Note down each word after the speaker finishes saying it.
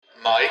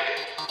Mike,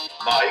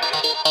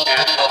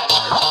 and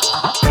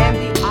Oscar.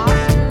 And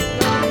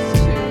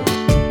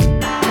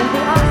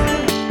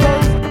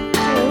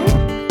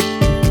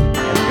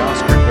the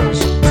Oscar goes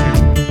to... And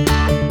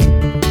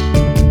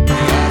the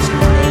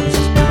Oscar goes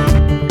to...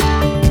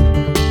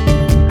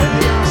 And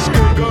the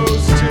Oscar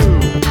goes to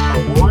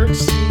award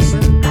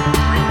season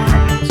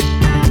recaps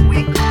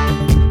week.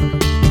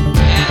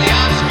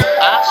 And the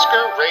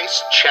Oscar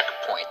race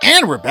checkpoint.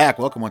 And we're back.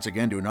 Welcome once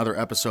again to another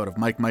episode of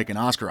Mike, and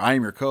Oscar. I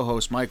am your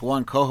co-host, Mike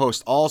One,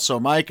 co-host also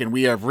Mike, and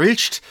we have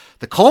reached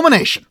the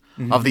culmination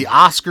of the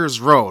Oscars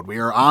road. We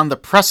are on the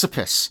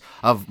precipice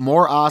of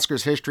more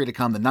Oscars history to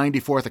come. The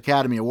 94th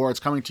Academy Awards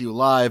coming to you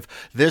live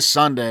this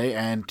Sunday,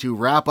 and to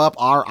wrap up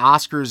our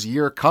Oscars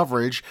year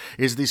coverage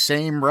is the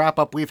same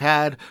wrap-up we've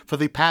had for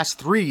the past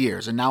 3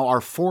 years, and now our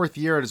 4th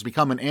year. It has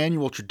become an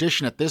annual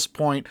tradition at this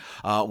point.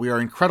 We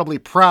are incredibly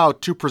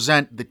proud to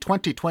present the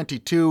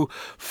 2022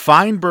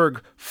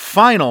 Feinberg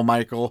Final,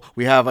 Michael.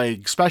 We have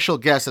a special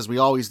guest, as we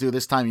always do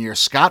this time of year.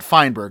 Scott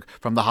Feinberg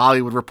from The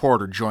Hollywood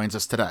Reporter joins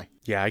us today.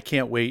 Yeah, I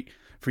can't wait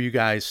for you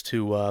guys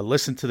to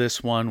listen to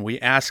this one.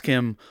 We ask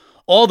him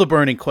all the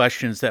burning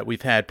questions that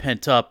we've had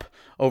pent up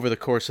over the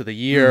course of the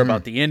year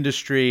about the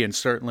industry and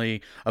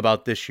certainly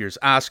about this year's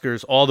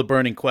Oscars, all the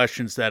burning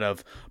questions that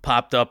have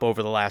popped up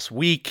over the last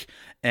week.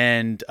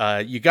 And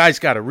you guys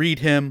got to read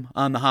him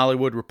on The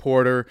Hollywood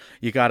Reporter.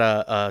 You got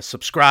to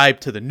subscribe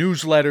to the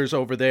newsletters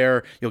over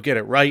there. You'll get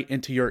it right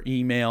into your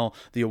email,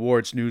 the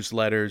awards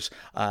newsletters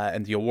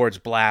and the awards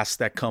blasts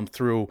that come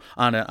through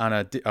on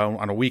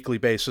a weekly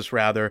basis,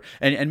 rather.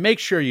 And make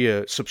sure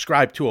you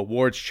subscribe to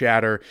Awards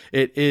Chatter.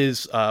 It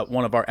is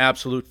one of our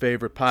absolute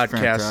favorite podcasts.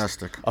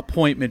 Fantastic.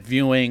 Appointment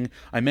viewing.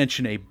 I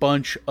mentioned a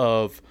bunch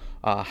of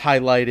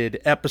highlighted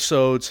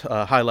episodes,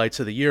 highlights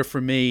of the year for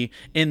me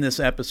in this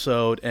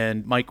episode.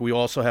 And Mike, we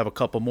also have a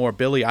couple more.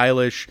 Billie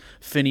Eilish,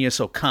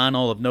 Phineas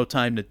O'Connell of No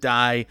Time to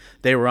Die.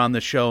 They were on the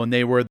show, and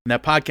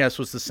that podcast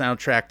was the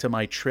soundtrack to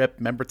my trip.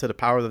 Remember, to the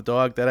Power of the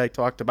Dog that I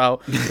talked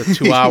about? The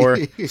 2-hour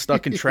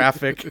stuck in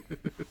traffic.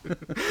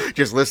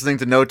 Just listening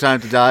to No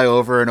Time to Die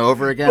over and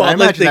over again. Well, I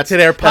imagine that's to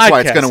their why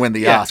it's podcast. going to win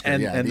the Yeah, Oscar.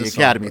 and the the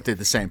Academy song. did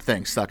the same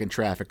thing, stuck in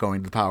traffic,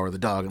 going to the Power of the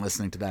Dog and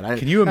listening to that.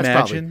 Can you that's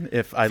imagine probably-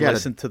 if I you had a-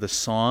 listened to the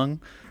song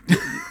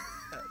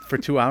for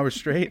 2 hours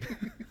straight?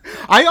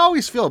 I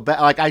always feel bad.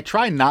 Like, I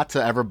try not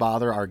to ever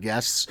bother our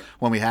guests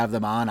when we have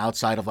them on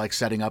outside of like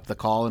setting up the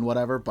call and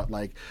whatever. But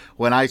like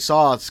when I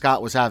saw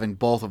Scott was having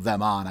both of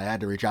them on, I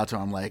had to reach out to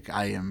him. Like,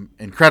 I am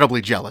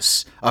incredibly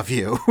jealous of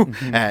you,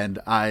 and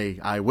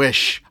I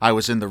wish I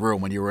was in the room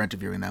when you were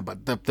interviewing them.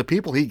 But the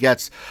people he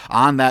gets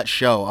on that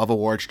show of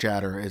Awards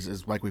Chatter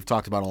is like we've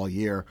talked about all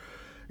year.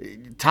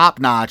 Top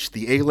notch,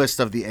 the A-list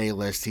of the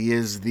A-list. He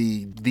is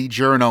the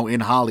journo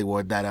in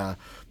Hollywood that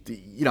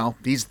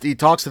he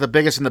talks to the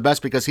biggest and the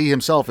best because he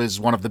himself is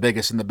one of the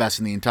biggest and the best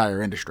in the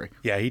entire industry.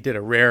 Yeah, he did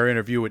a rare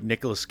interview with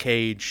Nicolas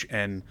Cage,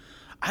 and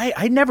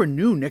I never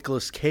knew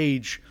Nicolas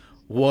Cage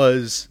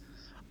was,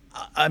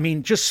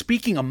 just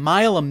speaking a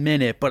mile a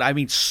minute, but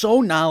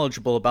so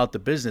knowledgeable about the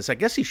business. I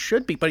guess he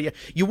should be, but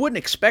you wouldn't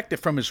expect it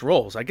from his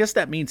roles. I guess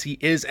that means he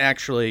is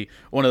actually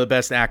one of the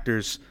best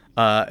actors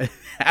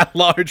at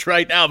large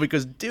right now,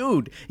 because,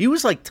 dude, he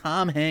was like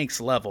Tom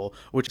Hanks level,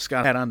 which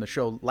Scott had on the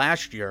show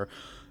last year.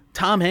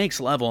 Tom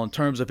Hanks level in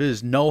terms of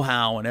his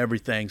know-how and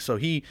everything. So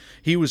he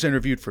was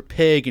interviewed for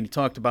Pig, and he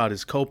talked about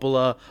his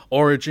Coppola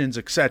origins,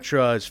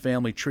 etc., his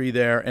family tree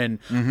there. And,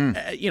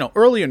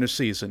 earlier in the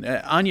season,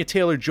 Anya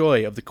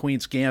Taylor-Joy of The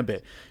Queen's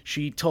Gambit,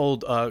 she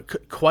told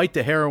quite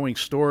the harrowing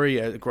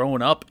story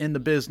growing up in the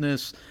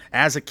business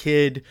as a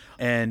kid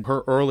and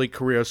her early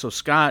career. So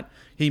Scott,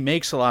 he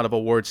makes a lot of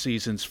award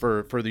seasons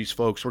for these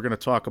folks. We're going to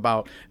talk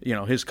about,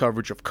 his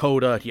coverage of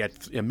Coda. He had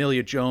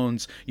Emilia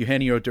Jones,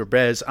 Eugenio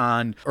Derbez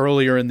on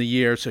earlier in the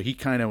year, so he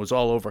kind of was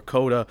all over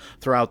Coda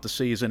throughout the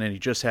season, and he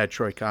just had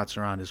Troy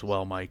Kotsur on as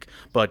well, Mike.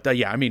 But,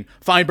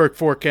 Feinberg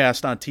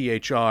Forecast on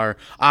THR.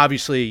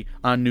 Obviously,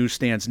 on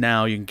newsstands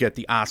now, you can get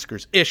the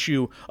Oscars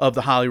issue of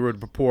The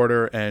Hollywood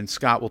Reporter, and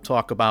Scott will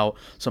talk about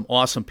some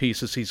awesome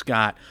pieces he's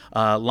got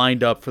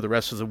lined up for the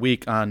rest of the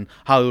week on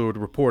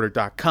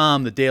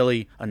HollywoodReporter.com, the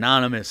daily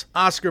anonymous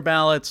Oscar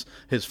ballots,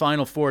 his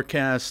final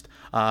forecast,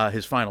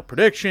 his final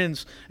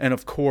predictions, and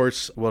of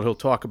course what he'll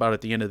talk about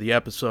at the end of the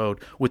episode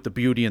with the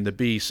Beauty and the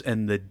Beast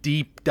and the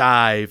deep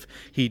dive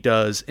he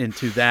does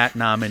into that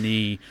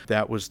nominee.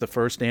 That was the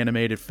first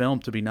animated film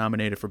to be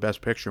nominated for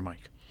Best Picture,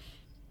 Mike.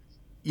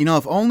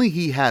 If only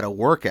he had a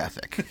work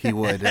ethic, he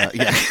would.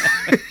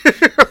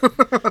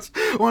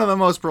 One of the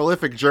most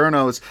prolific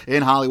journos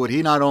in Hollywood.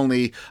 He not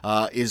only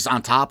is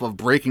on top of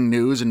breaking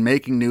news and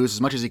making news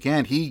as much as he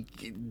can, he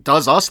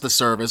does us the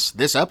service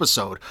this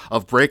episode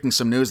of breaking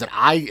some news that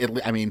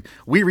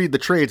we read the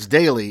trades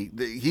daily.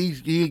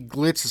 He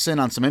glitz us in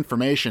on some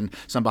information,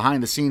 some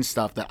behind the scenes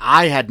stuff that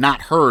I had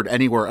not heard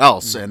anywhere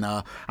else. And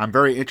I'm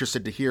very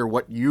interested to hear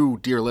what you,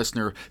 dear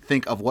listener,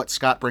 think of what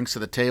Scott brings to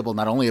the table,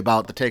 not only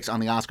about the takes on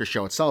the Oscar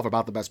show itself,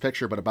 about the Best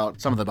Picture, but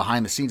about some of the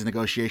behind the scenes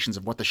negotiations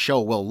of what the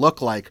show will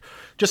look like.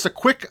 Just a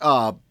quick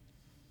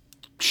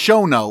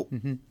show note,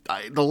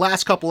 the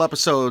last couple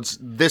episodes,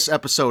 this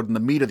episode and the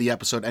meat of the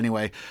episode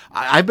anyway,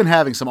 I've been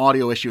having some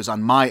audio issues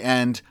on my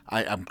end.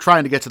 I'm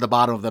trying to get to the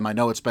bottom of them. I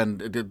know it's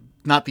been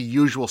not the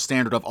usual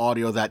standard of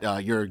audio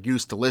that you're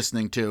used to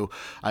listening to.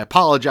 I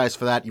apologize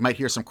for that. You might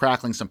hear some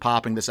crackling, some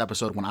popping this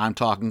episode when I'm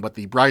talking, but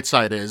the bright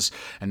side is,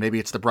 and maybe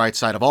it's the bright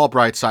side of all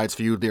bright sides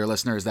for you, dear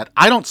listeners, that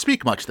I don't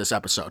speak much this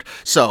episode.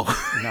 So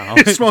No.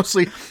 it's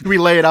mostly, we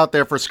lay it out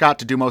there for Scott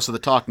to do most of the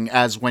talking,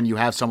 as when you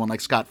have someone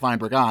like Scott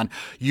Feinberg on,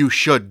 you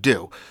should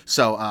do.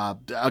 So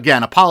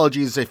again,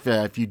 apologies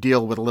if you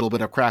deal with a little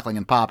bit of crackling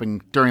and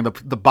popping during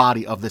the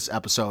body of this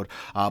episode,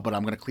 but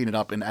I'm going to clean it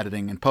up in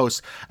editing and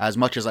post as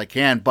much as I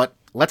can. But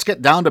let's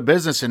get down to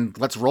business and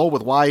let's roll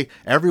with why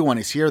everyone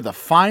is here. The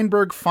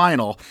Feinberg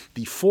Final,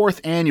 the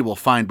 4th annual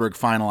Feinberg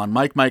Final on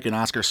Mike, and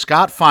Oscar.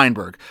 Scott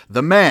Feinberg,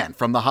 the man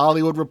from The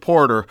Hollywood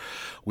Reporter.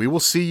 We will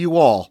see you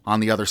all on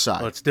the other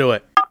side. Let's do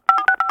it.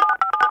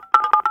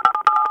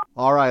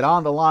 All right,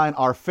 on the line,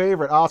 our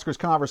favorite Oscars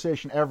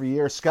conversation every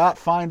year, Scott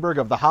Feinberg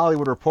of The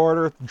Hollywood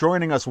Reporter,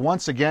 joining us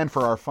once again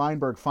for our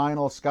Feinberg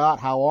Final. Scott,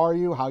 how are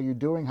you? How are you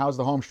doing? How's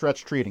the home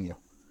stretch treating you?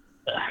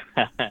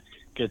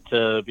 Good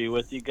to be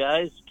with you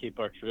guys, keep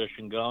our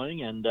tradition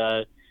going. And,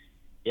 I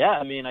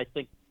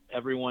think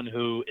everyone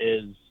who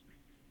is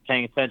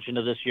paying attention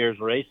to this year's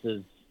race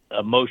is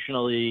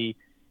emotionally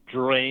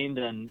drained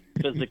and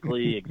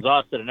physically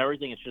exhausted and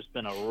everything. It's just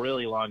been a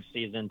really long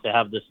season to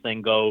have this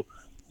thing go,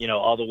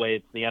 all the way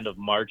to the end of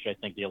March. I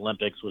think the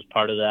Olympics was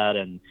part of that,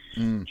 and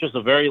it's just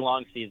a very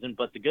long season.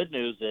 But the good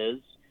news is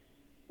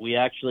we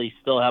actually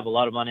still have a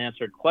lot of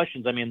unanswered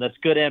questions. I mean, that's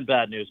good and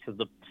bad news, because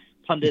the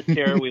pundits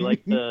here, we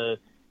like to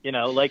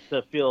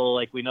feel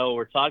like we know what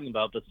we're talking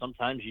about, but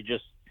sometimes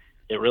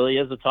it really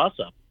is a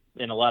toss-up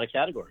in a lot of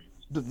categories.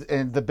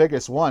 And the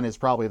biggest one is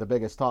probably the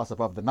biggest toss-up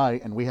of the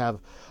night, and we have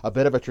a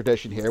bit of a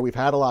tradition here. We've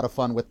had a lot of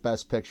fun with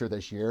Best Picture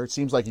this year. It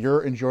seems like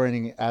you're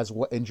enjoying it as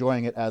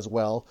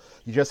well.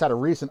 You just had a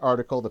recent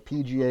article, the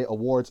PGA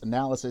Awards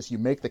Analysis. You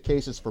make the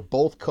cases for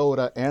both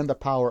Coda and The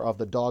Power of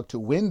the Dog to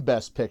win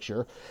Best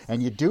Picture,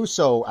 and you do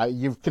so.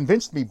 You've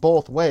convinced me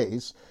both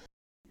ways.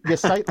 You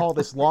cite all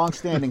this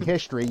long-standing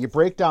history, you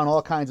break down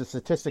all kinds of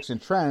statistics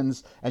and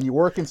trends, and you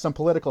work in some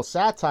political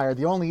satire.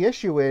 The only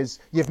issue is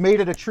you've made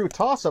it a true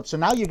toss-up, so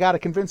now you got to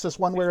convince us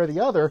one way or the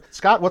other.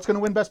 Scott, what's going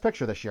to win Best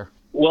Picture this year?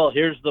 Well,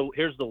 here's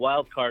the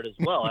wild card as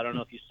well. I don't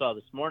know if you saw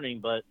this morning,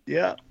 but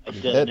Yeah. I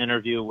did an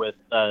interview with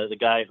the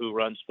guy who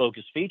runs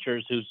Focus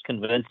Features, who's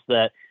convinced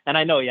that, and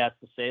I know he has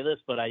to say this,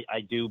 but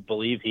I do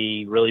believe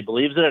he really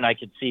believes it, and I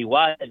could see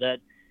why, that,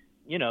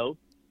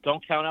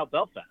 don't count out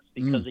Belfast.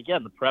 Because,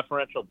 again, the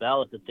preferential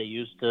ballot that they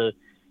use to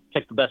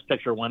pick the Best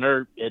Picture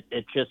winner,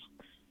 it just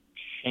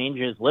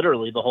changes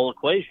literally the whole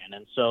equation.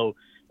 And so,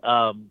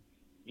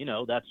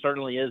 that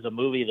certainly is a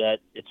movie that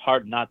it's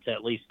hard not to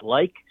at least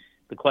like.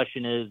 The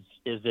question is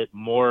it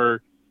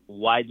more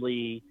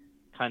widely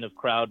kind of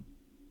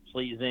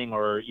crowd-pleasing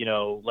or,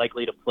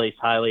 likely to place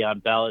highly on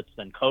ballots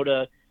than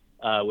Coda,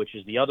 which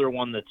is the other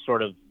one that's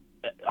sort of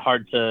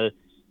hard to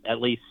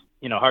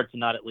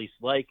not at least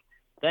like.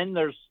 Then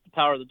there's The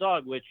Power of the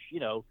Dog, which,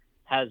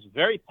 has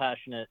very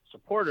passionate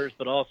supporters,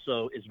 but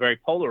also is very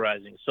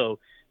polarizing. So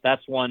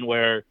that's one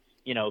where,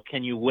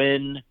 can you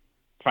win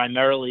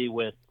primarily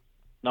with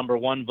number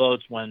one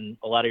votes when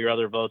a lot of your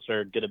other votes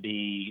are going to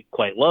be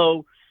quite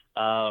low?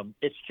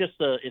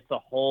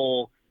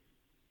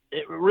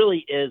 It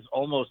really is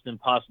almost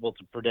impossible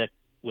to predict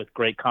with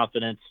great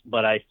confidence.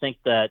 But I think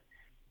that,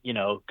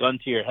 gun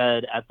to your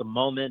head at the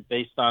moment,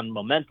 based on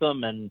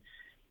momentum and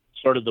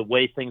sort of the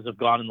way things have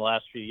gone in the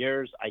last few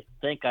years, I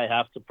think I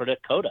have to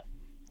predict Coda.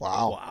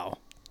 Wow.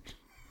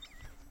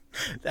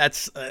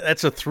 That's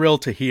a thrill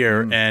to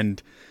hear,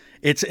 and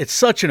it's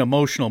such an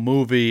emotional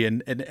movie,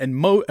 and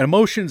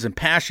emotions and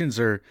passions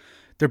they're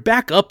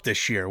back up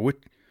this year,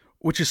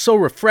 which is so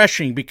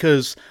refreshing,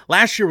 because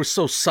last year was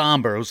so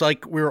somber. It was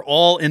like we were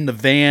all in the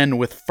van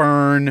with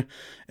Fern,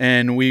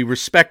 and we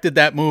respected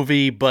that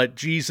movie, but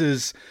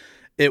Jesus,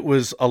 it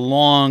was a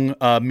long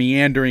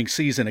meandering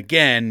season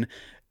again,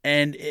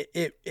 and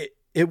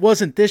it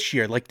wasn't this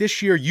year. Like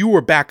this year, you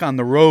were back on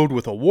the road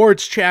with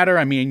awards chatter.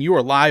 I mean, you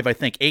were live, I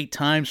think, 8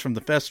 times from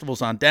the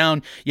festivals on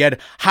down. You had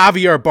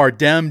Javier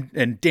Bardem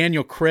and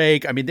Daniel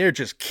Craig. I mean, they're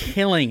just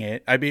killing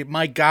it. I mean,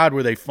 my God,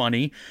 were they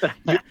funny.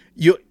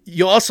 You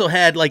also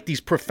had like these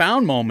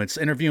profound moments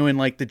interviewing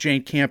like the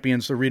Jane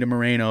Campions, the Rita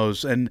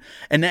Morenos, and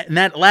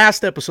that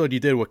last episode you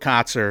did with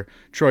Troy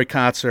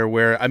Kotzer,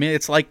 where, I mean,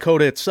 it's like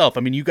Coda itself.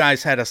 I mean, you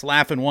guys had us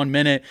laughing 1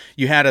 minute.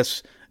 You had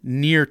us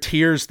near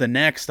tears the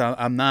next.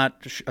 I'm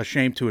not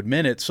ashamed to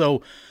admit it.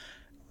 So,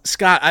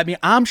 Scott, I mean,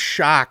 I'm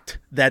shocked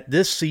that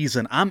this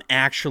season I'm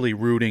actually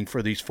rooting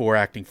for these 4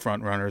 acting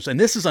frontrunners, and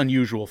this is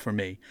unusual for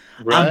me.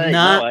 Right. I'm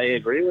not. No, I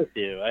agree with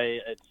you.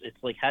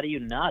 It's like, how do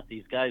you not?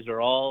 These guys are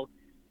all,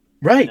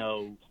 Right.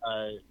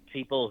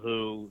 people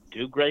who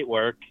do great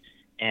work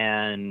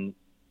and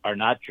are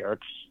not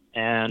jerks.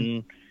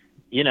 And,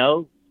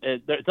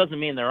 it doesn't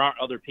mean there aren't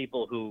other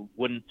people who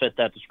wouldn't fit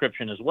that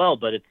description as well,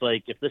 but it's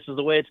like, if this is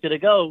the way it's going to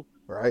go,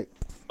 Right.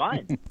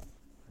 fine.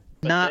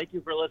 But Not thank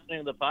you for listening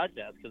to the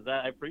podcast because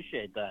I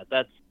appreciate that.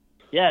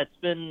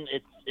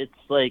 It's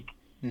like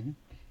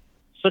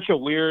such a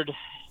weird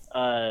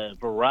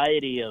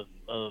variety of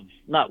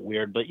not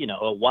weird, but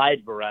a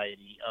wide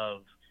variety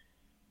of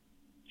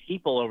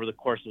people over the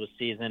course of a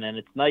season, and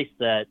it's nice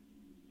that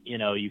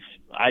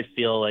I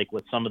feel like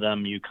with some of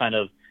them you kind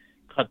of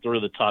cut through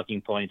the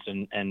talking points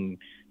and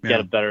get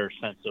a better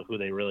sense of who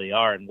they really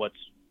are and what's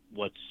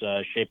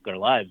shaped their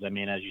lives. I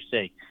mean, as you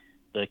say,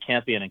 the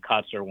Campion and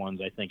Kotzer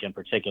ones, I think in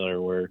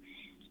particular, were,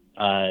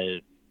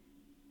 even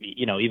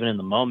in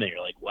the moment,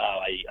 you're like,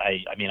 wow,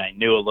 I mean, I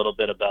knew a little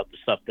bit about the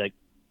stuff that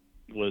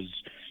was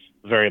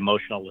very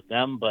emotional with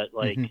them, but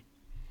like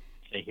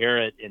to hear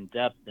it in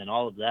depth and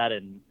all of that,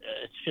 and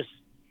it's just,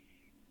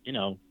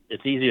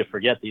 it's easy to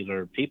forget these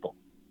are people.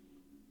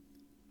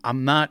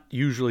 I'm not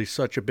usually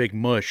such a big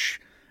mush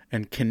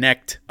and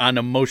connect on an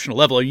emotional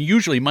level. I mean,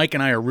 usually Mike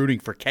and I are rooting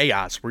for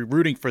chaos. We're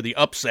rooting for the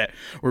upset.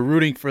 We're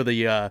rooting for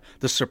the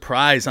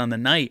surprise on the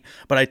night.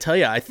 But I tell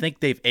you, I think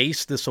they've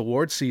aced this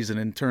award season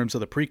in terms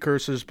of the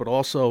precursors, but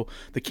also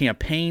the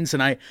campaigns.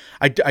 And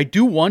I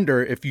do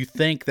wonder if you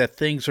think that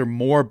things are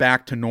more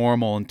back to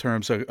normal in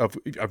terms of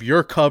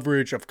your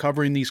coverage, of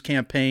covering these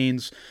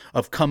campaigns,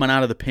 of coming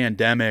out of the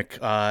pandemic.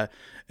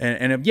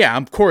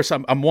 Of course,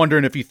 I'm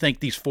wondering if you think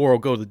these four will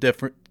go the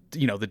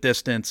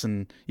distance,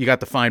 and you got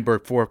the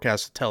Feinberg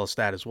forecast to tell us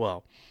that as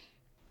well.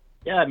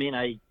 Yeah, I mean,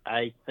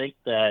 I think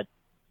that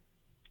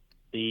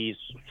these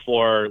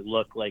four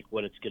look like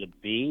what it's going to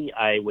be.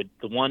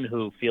 The one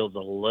who feels a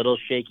little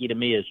shaky to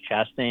me is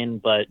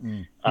Chastain, but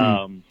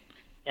and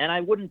I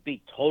wouldn't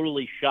be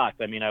totally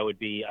shocked. I mean, I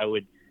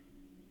would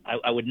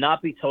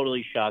not be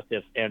totally shocked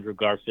if Andrew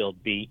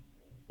Garfield beat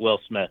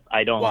Will Smith.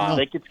 I don't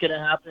think it's going to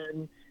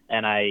happen.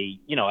 And I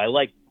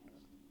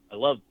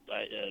love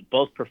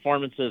both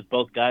performances.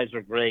 Both guys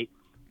are great.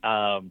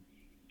 But,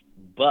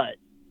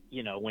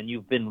 when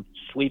you've been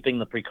sweeping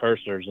the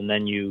precursors and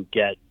then you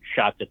get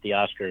shocked at the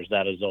Oscars,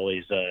 that is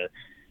always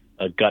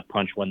a gut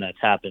punch when that's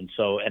happened.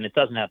 So, and it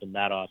doesn't happen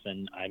that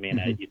often. I mean,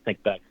 you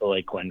think back to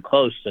like Glenn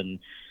Close and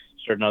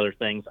certain other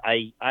things.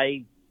 I,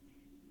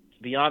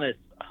 to be honest,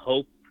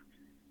 hope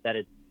that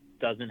it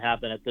doesn't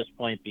happen at this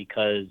point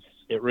because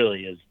it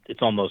really is.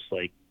 It's almost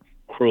like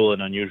cruel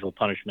and unusual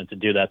punishment to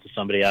do that to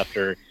somebody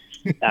after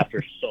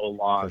so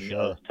long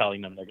of telling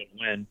them they're going to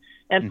win.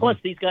 And plus,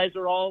 these guys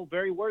are all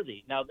very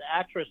worthy. Now, the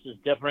actress is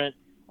different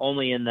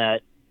only in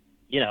that,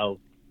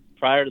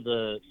 prior to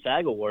the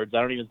SAG Awards,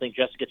 I don't even think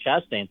Jessica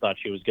Chastain thought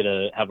she was going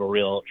to have a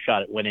real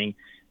shot at winning.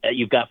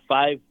 You've got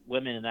 5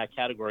 women in that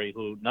category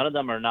who none of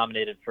them are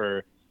nominated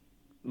for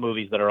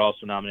movies that are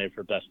also nominated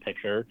for Best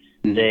Picture.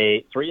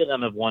 3 of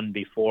them have won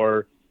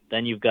before.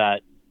 Then you've got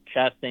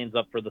Chastain's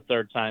up for the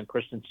 3rd time.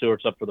 Kristen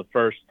Stewart's up for the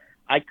 1st.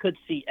 I could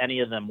see any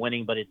of them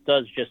winning, but it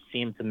does just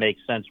seem to make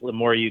sense the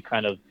more you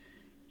kind of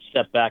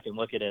step back and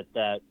look at it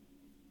that,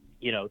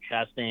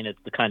 Chastain, it's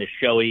the kind of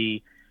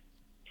showy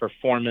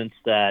performance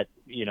that,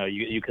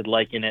 you could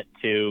liken it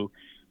to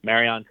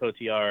Marion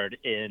Cotillard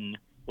in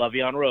La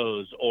Vie en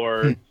Rose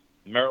or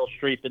Meryl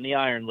Streep in The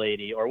Iron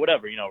Lady or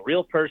whatever,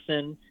 real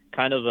person,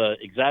 kind of a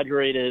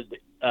exaggerated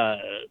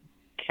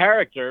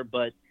character,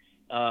 but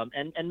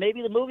and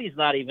maybe the movie's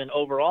not even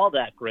overall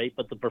that great,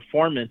 but the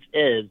performance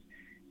is.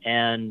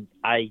 And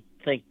I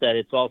think that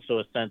it's also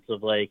a sense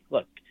of like,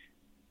 look,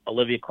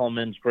 Olivia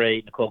Colman's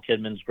great, Nicole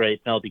Kidman's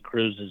great, Penelope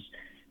Cruz is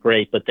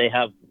great, but they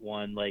have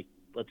one. Like,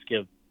 let's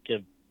give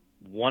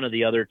one of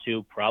the other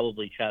two,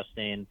 probably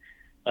Chastain,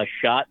 a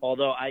shot.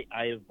 Although I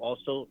have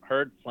also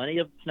heard plenty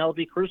of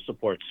Penelope Cruz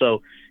support.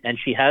 So, and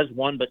she has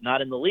won, but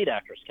not in the lead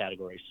actress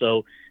category.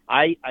 So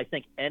I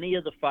think any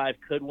of the 5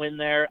 could win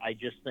there. I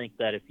just think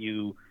that if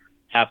you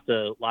have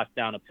to lock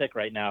down a pick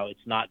right now,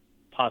 it's not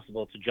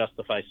possible to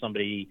justify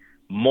somebody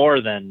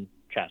more than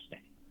Chastain.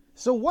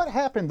 So what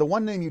happened, the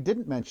one name you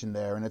didn't mention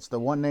there, and it's the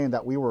one name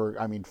that we were,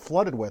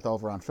 flooded with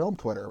over on Film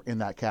Twitter in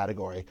that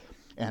category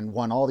and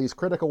won all these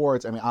critic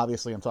awards.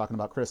 Obviously I'm talking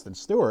about Kristen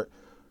Stewart.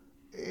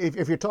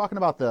 If you're talking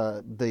about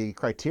the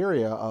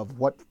criteria of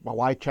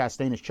why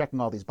Chastain is checking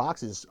all these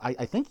boxes,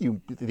 I think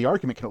the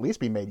argument can at least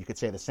be made. You could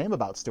say the same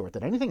about Stewart.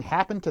 Did anything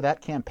happen to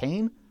that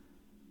campaign?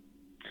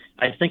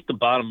 I think the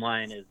bottom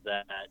line is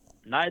that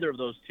neither of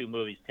those 2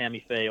 movies,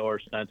 Tammy Faye or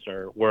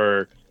Spencer,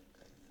 were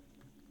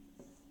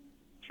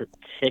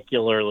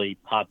particularly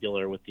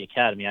popular with the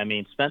Academy. I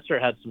mean, Spencer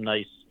had some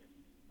nice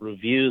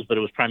reviews, but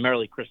it was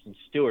primarily Kristen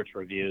Stewart's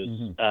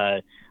reviews.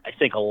 I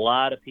think a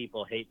lot of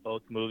people hate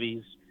both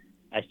movies.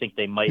 I think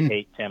they might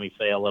hate Tammy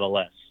Faye a little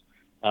less.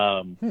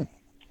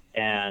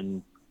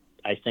 And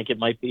I think it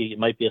might be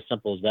as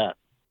simple as that.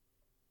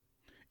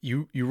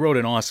 You wrote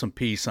an awesome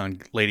piece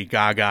on Lady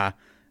Gaga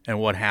and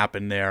what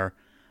happened there.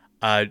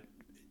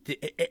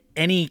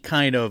 Any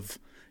kind of,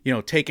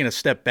 taking a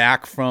step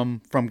back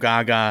from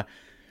Gaga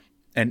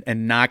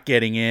and not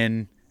getting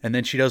in, and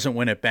then she doesn't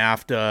win at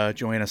BAFTA.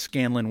 Joanna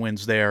Scanlon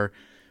wins there.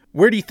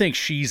 Where do you think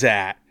she's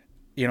at?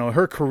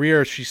 Her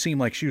career, she seemed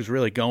like she was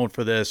really going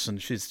for this,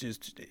 and she's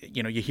just,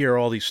 you hear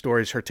all these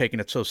stories, her taking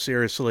it so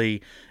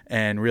seriously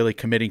and really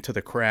committing to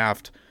the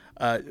craft.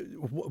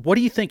 What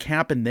do you think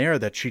happened there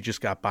that she just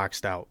got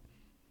boxed out?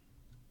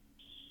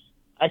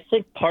 I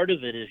think part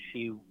of it is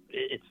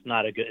it's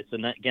not a good. It's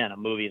again a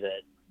movie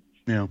that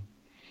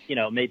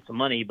made some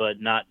money,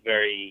 but not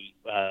very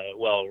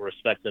well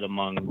respected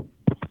among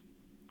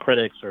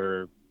critics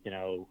or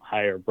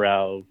higher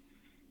brow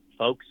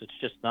folks. It's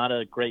just not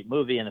a great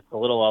movie, and it's a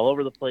little all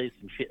over the place.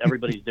 And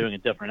everybody's doing a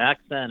different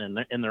accent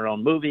and in their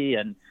own movie.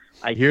 And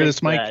I hear think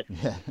this, Mike.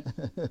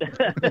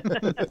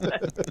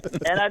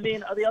 And I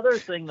mean, the other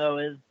thing though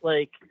is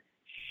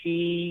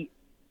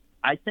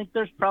I think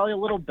there's probably a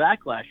little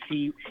backlash.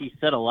 She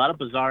said a lot of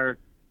bizarre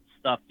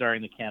stuff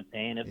during the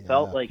campaign. It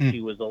felt like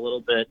she was a little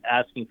bit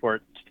asking for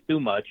it too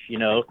much,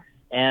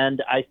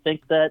 And I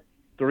think that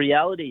the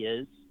reality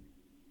is,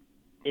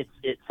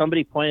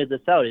 somebody pointed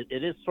this out.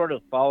 It is sort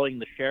of following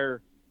the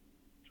Cher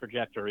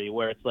trajectory,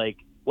 where it's like,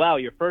 wow,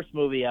 your first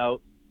movie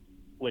out,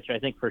 which I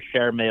think for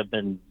Cher may have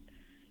been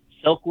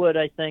Silkwood,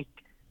 I think,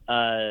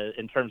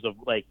 in terms of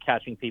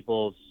catching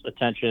people's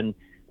attention.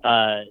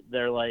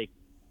 They're like,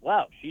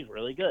 wow, she's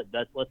really good.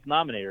 Let's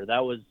nominate her.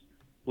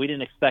 We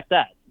didn't expect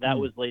that. That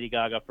was Lady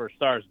Gaga for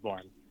Star is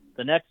Born.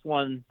 The next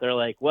one, they're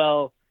like,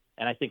 well,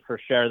 and I think for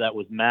Cher that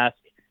was Mask.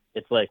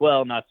 It's like,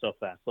 well, not so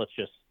fast. Let's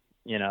just,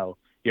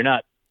 you're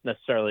not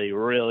necessarily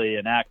really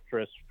an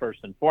actress first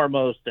and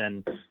foremost,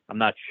 and I'm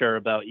not sure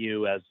about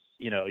you as,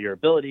 your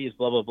abilities,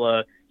 blah, blah,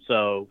 blah.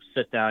 So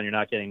sit down. You're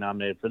not getting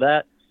nominated for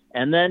that.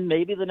 And then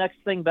maybe the next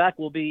thing back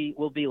will be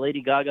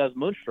Lady Gaga's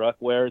Moonstruck,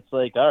 where it's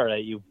like, all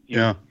right,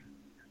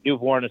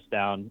 you've worn us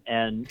down,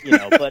 and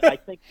but I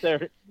think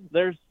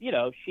there's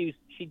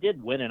she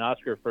did win an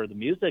Oscar for the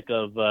music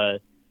of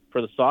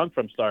for the song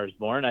from Star is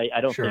Born.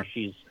 I don't think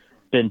she's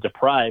been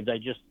deprived.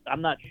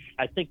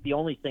 I think the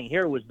only thing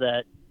here was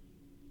that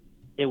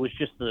it was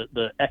just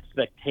the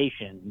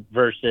expectation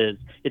versus,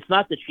 it's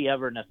not that she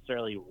ever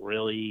necessarily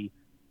really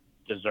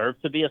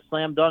deserved to be a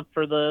slam dunk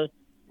for the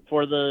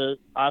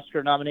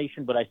Oscar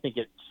nomination, but I think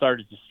it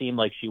started to seem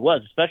like she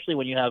was, especially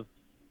when you have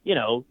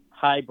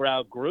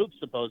highbrow groups,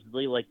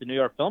 supposedly, like the New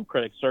York Film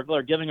Critics Circle,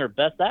 are giving her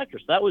Best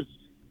Actress. That was,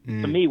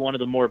 to me, one of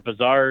the more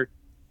bizarre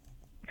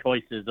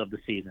choices of the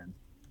season.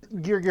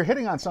 You're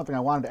hitting on something I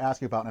wanted to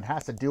ask you about, and it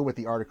has to do with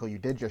the article you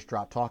did just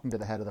drop, talking to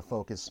the head of the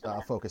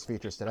Focus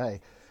Features today.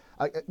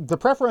 The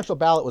preferential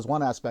ballot was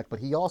one aspect, but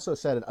he also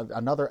said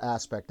another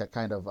aspect that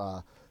kind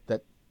of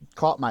that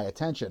caught my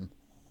attention.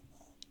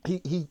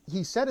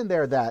 He said in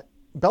there that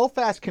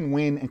Belfast can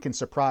win and can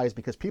surprise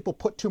because people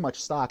put too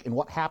much stock in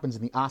what happens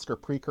in the Oscar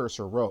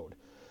precursor road.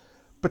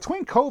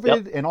 Between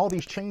COVID and all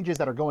these changes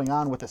that are going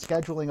on with the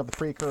scheduling of the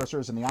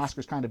precursors and the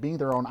Oscars kind of being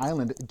their own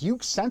island, do you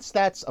sense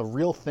that's a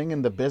real thing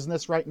in the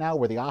business right now,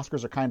 where the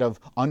Oscars are kind of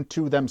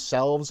unto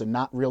themselves and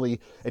not really,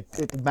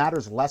 it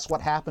matters less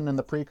what happened in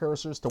the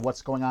precursors to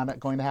what's going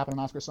to happen on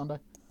Oscar Sunday?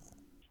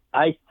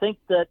 I think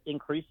that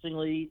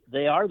increasingly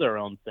they are their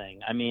own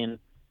thing. I mean,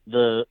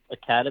 the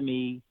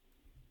Academy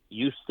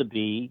used to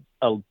be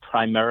a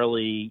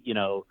primarily,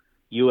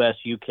 U.S.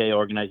 UK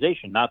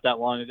organization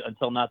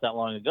until not that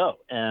long ago,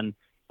 and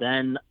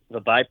then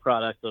the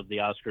byproduct of the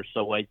Oscars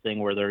So White thing,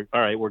 where they're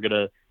all right, we're going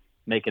to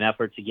make an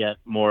effort to get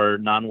more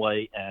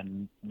non-white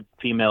and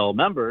female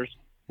members,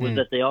 was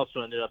that they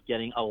also ended up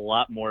getting a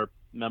lot more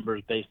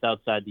members based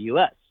outside the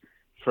U.S.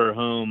 for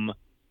whom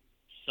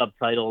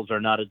subtitles are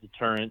not a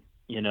deterrent,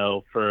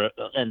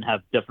 and have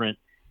different,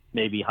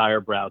 maybe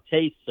higher brow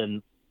tastes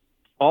and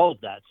all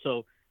of that.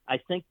 So I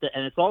think that,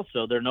 and it's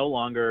also, they're no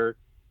longer,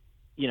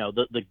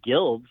 the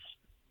guilds,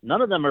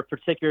 none of them are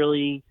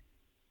particularly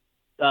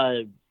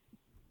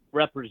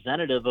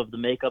representative of the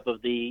makeup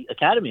of the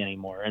Academy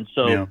anymore. And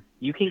so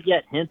you can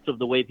get hints of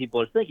the way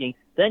people are thinking.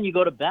 Then you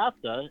go to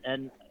BAFTA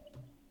and,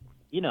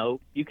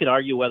 you could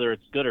argue whether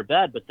it's good or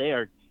bad, but they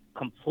are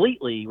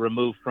completely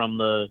removed from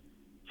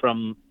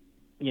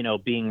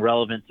being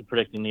relevant to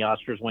predicting the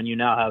Oscars, when you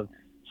now have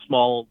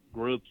small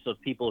groups of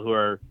people who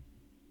are,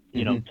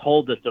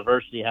 told that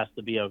diversity has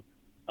to be a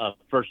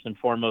first and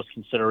foremost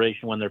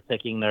consideration when they're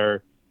picking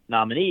their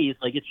nominees.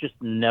 Like, it's just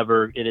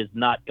it is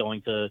not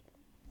going to,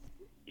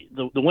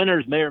 the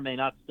winners may or may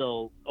not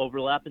still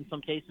overlap in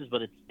some cases,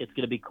 but it's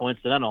going to be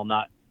coincidental,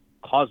 not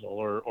causal,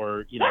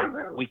 or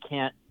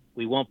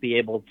we won't be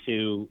able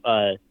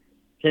to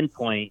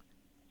pinpoint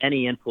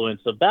any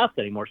influence of BAFTA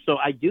anymore. So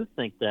I do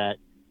think that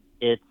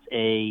it's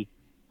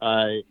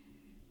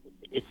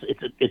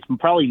it's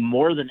probably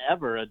more than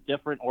ever a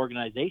different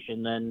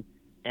organization than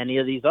any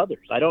of these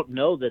others. I don't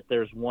know that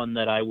there's one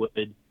that I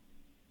would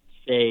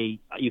say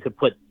you could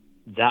put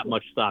that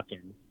much stock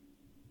in.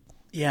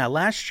 Yeah,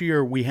 last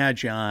year we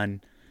had you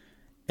on,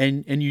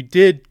 and you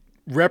did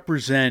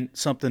represent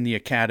something the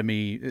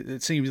Academy,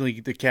 it seems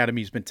like the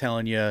Academy's been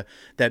telling you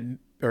that,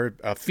 or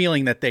a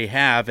feeling that they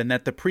have, and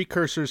that the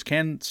precursors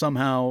can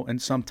somehow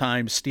and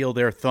sometimes steal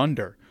their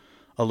thunder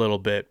a little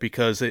bit,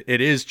 because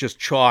it is just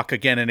chalk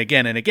again and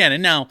again and again.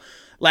 And now,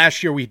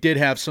 last year we did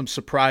have some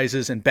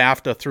surprises, and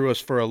BAFTA threw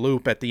us for a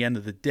loop at the end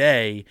of the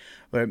day.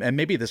 And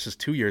maybe this is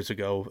 2 years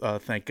ago.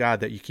 Thank God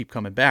that you keep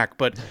coming back.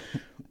 But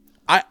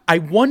I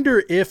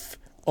wonder if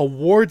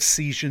award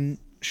season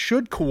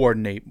should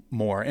coordinate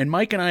more. And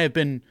Mike and I have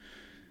been,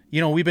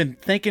 we've been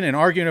thinking and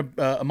arguing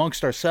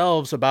amongst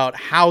ourselves about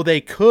how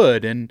they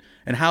could and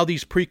how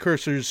these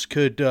precursors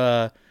could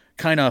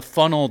kind of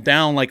funnel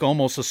down like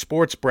almost a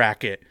sports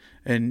bracket.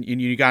 And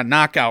you got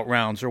knockout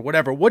rounds or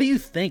whatever. What do you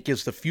think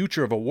is the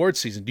future of award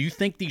season? Do you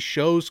think these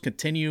shows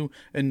continue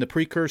in the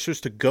precursors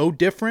to go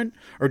different,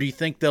 or do you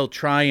think they'll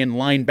try and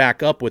line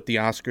back up with the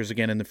Oscars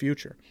again in the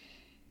future?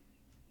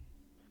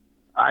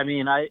 I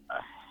mean, I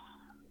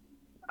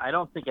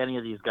don't think any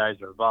of these guys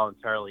are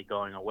voluntarily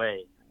going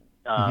away,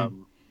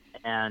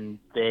 and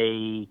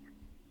they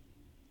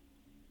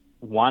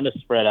want to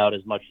spread out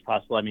as much as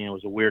possible. I mean, it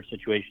was a weird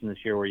situation this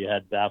year where you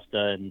had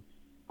BAFTA and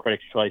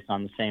Critics' Choice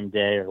on the same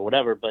day or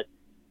whatever, but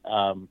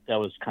that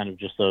was kind of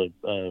just a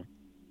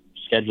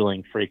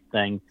scheduling freak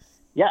thing.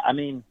 Yeah, I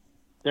mean,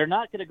 they're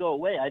not going to go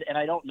away, and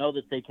I don't know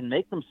that they can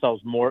make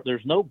themselves more.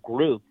 There's no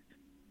group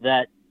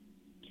that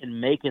can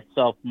make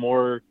itself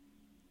more,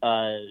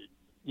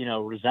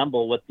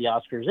 resemble what the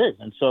Oscars is.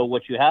 And so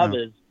what you have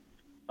is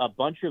a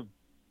bunch of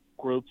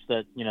groups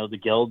that, the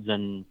guilds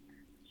and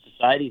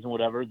societies and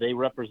whatever, they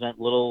represent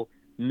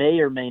may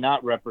or may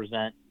not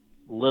represent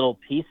little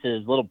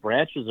pieces, little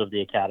branches of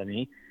the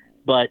Academy,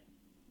 but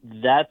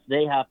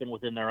they happen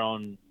within their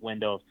own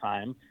window of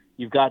time.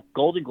 You've got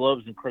Golden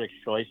Globes and Critics'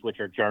 Choice, which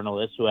are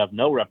journalists who have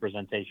no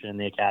representation in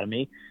the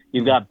Academy.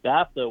 You've got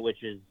BAFTA,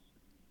 which is,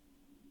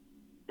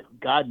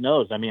 God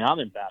knows. I mean, I'm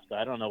in BAFTA.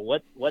 I don't know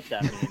what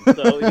that means.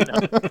 So,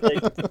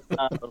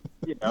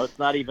 it's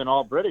not even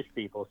all British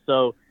people.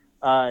 So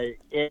I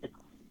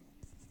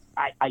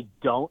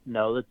don't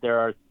know that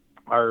there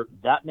are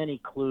that many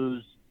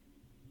clues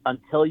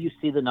until you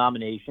see the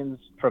nominations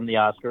from the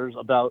Oscars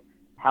about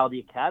how the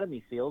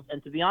Academy feels.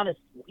 And to be honest,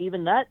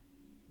 even that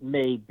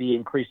may be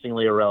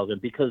increasingly irrelevant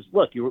because,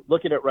 look, you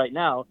look at it right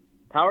now,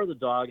 Power of the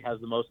Dog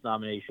has the most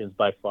nominations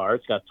by far.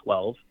 It's got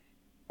 12.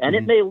 And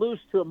it may lose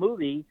to a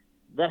movie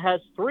that has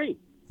 3.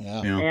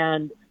 Yeah.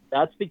 And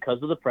that's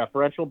because of the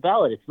preferential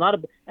ballot. It's not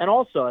and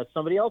also, as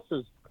somebody else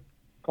has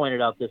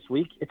pointed out this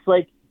week, it's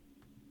like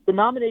the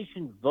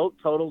nomination vote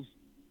totals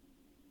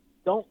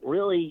don't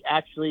really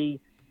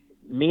actually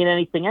mean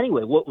anything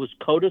anyway. What was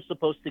Coda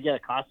supposed to get a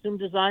costume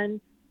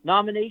design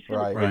nomination?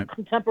 Right. It's a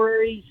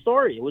contemporary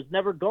story. It was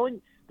never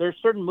going. There are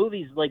certain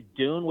movies like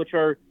Dune which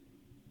are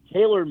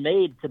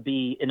tailor-made to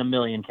be in a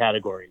million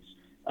categories.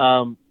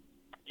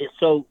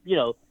 So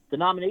the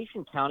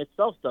nomination count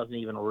itself doesn't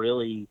even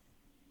really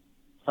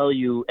tell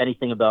you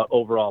anything about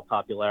overall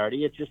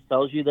popularity. It just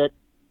tells you that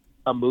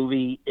a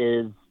movie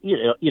is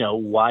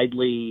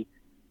widely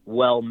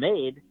well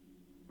made.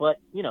 But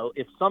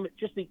if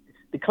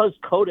because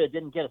Coda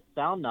didn't get a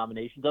sound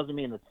nomination doesn't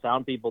mean that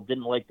sound people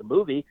didn't like the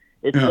movie.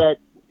 It's that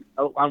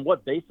on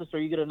what basis are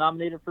you going to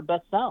nominate it for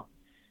best sound?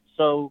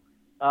 So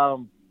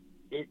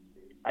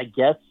I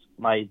guess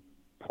my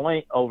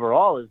point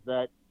overall is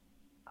that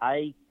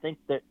I think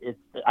that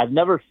I've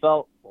never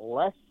felt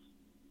less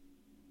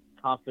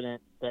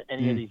confident that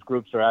any of these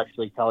groups are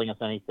actually telling us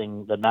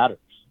anything that matters.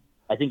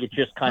 I think it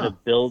just kind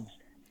of builds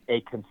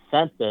a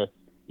consensus.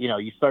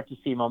 You start to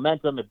see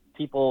momentum. If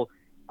people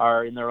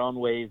are in their own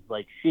ways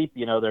like sheep,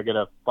 they're going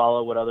to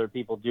follow what other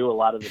people do a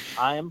lot of the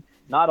time.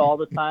 Not all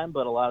the time,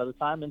 but a lot of the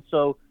time. And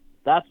so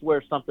that's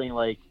where something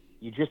like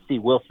you just see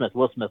Will Smith.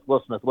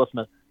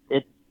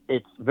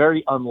 It's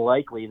very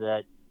unlikely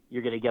that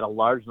you're going to get a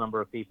large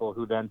number of people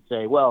who then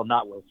say, well,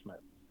 not Will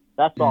Smith.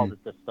 That's all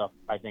that this stuff,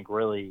 I think,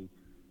 really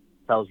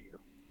tells you.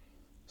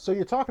 So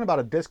you're talking about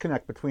a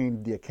disconnect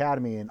between the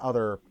Academy and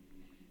other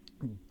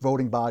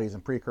voting bodies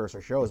and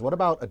precursor shows. What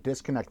about a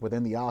disconnect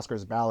within the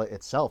Oscars ballot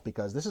itself?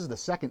 Because this is the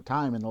second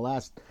time in the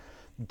last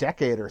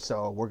decade or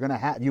so we're going to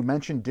have, you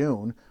mentioned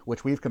Dune,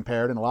 which we've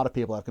compared and a lot of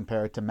people have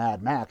compared to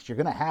Mad Max. You're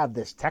going to have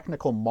this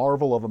technical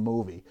marvel of a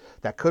movie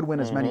that could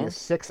win as many as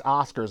 6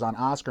 Oscars on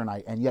Oscar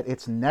night, and yet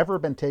it's never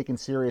been taken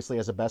seriously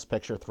as a best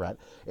picture threat.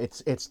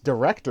 Its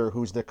director,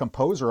 who's the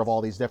composer of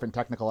all these different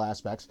technical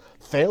aspects,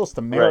 fails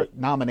to merit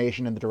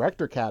nomination in the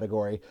director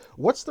category.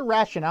 What's the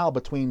rationale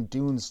between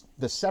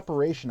the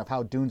separation of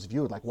how Dune's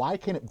viewed? Like, why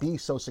can it be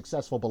so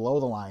successful below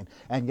the line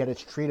and yet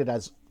it's treated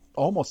as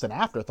almost an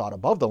afterthought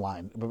above the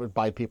line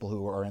by people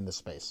who are in this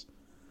space?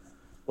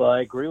 Well,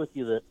 I agree with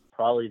you that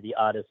probably the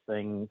oddest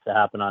thing to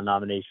happen on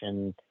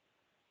nomination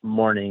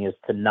morning is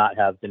to not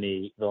have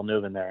Denis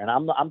Villeneuve in there. And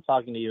I'm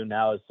talking to you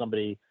now as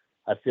somebody,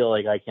 I feel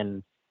like I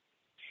can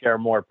share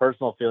more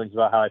personal feelings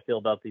about how I feel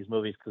about these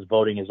movies because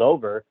voting is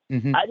over.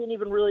 I didn't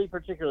even really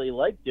particularly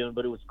like Dune,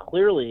 but it was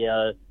clearly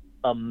a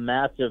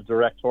massive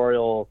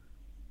directorial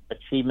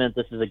achievement.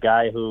 This is a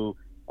guy who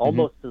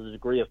almost to the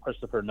degree of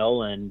Christopher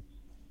Nolan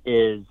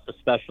is a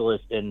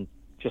specialist in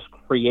just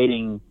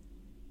creating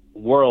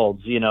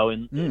worlds,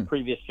 in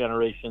previous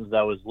generations.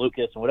 That was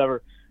Lucas and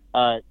whatever.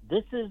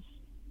 This is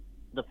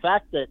the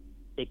fact that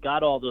it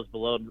got all those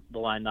below the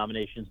line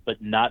nominations,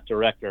 but not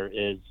director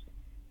is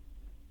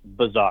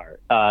bizarre.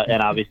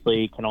 And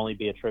obviously can only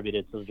be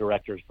attributed to the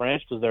director's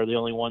branch because they're the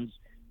only ones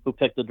who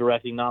picked the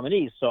directing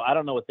nominees. So I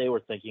don't know what they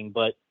were thinking,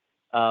 but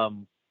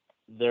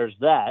there's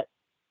that.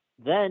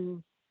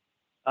 Then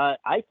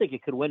I think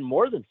it could win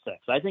more than 6.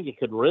 I think it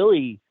could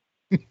really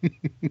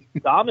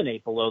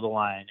dominate below the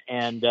line,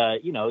 and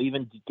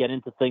even get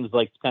into things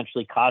like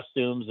potentially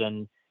costumes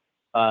and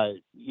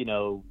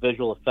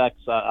visual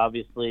effects,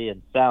 obviously,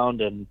 and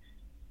sound and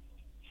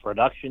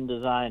production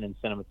design and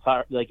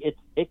cinematography. Like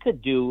it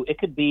could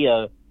be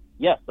a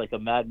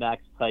Mad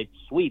Max type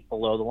sweep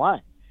below the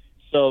line.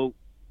 So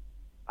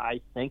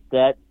I think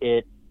that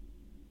it's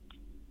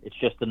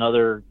just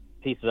another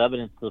piece of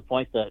evidence to the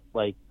point that,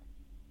 like,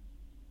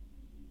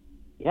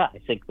 I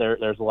think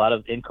there's a lot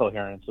of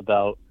incoherence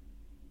about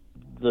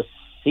the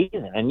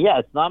season. And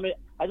it's not.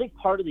 I think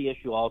part of the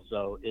issue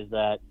also is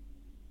that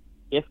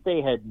if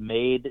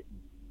Dune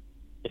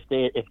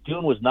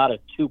was not a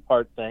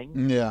 2-part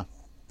thing, yeah,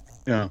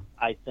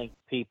 I think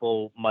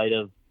people might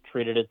have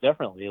treated it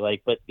differently.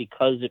 But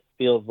because it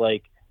feels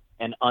like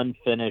an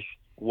unfinished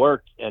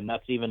work, and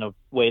that's even a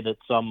way that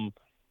some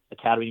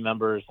Academy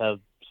members have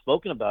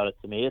spoken about it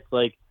to me, it's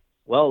like,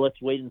 well,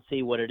 let's wait and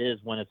see what it is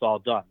when it's all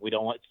done.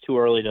 It's too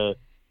early to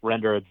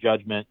render a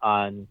judgment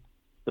on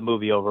the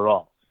movie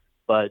overall.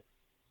 But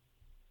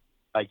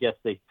I guess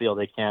they feel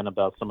they can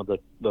about some of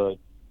the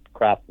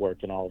craft work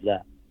and all of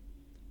that.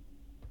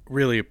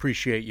 Really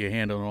appreciate you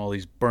handling all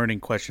these burning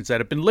questions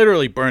that have been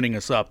literally burning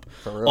us up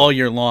all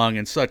year long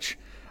in such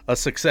a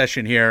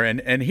succession here.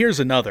 And here's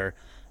another.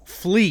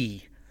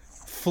 Flea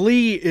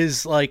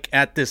is like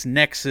at this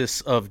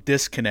nexus of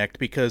disconnect,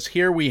 because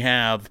here we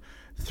have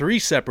 3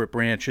 separate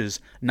branches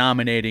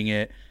nominating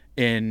it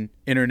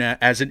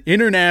as an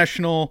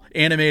international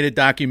animated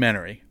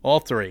documentary, all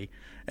 3.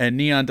 And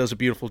Neon does a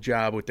beautiful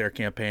job with their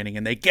campaigning,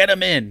 and they get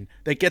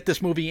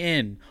this movie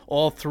in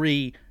all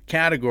 3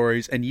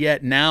 categories, and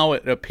yet now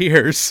it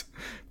appears,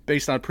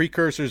 based on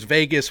precursors,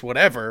 Vegas,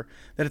 whatever,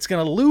 that it's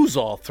going to lose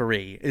all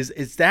 3.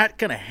 Is that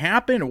going to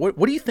happen? Or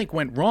what do you think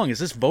went wrong? Is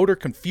this voter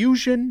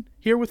confusion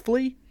here with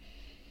Flea?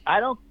 I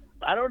don't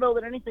know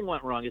that anything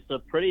went wrong. It's a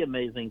pretty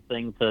amazing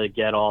thing to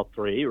get all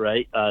 3,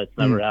 right? It's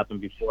never happened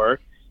before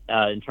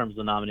in terms of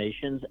the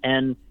nominations,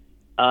 and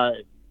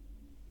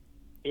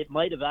it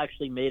might have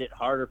actually made it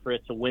harder for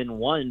it to win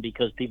one,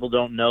 because people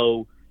don't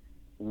know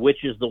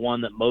which is the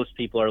one that most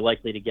people are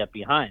likely to get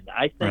behind.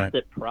 I think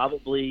that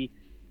probably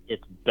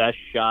its best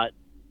shot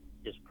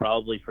is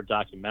probably for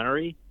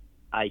documentary.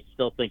 I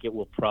still think it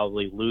will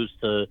probably lose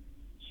to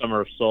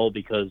Summer of Soul,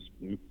 because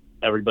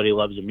everybody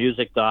loves a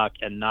music doc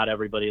and not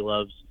everybody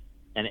loves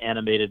an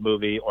animated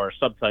movie or a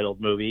subtitled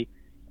movie.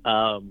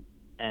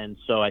 And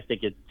so I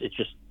think it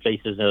just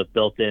faces a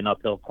built-in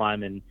uphill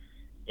climb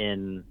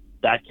in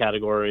that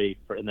category.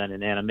 And then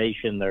in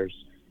animation, there's,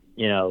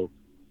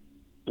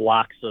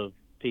 blocks of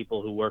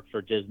people who work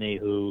for Disney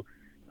who,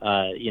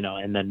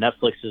 and then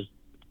Netflix has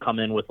come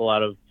in with a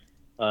lot of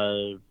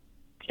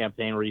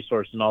campaign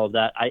resource and all of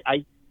that.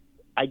 I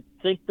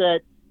think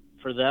that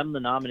for them, the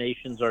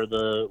nominations are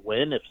the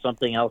win. If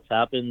something else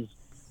happens,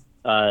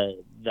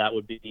 that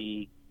would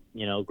be,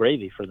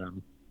 gravy for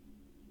them.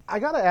 I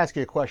got to ask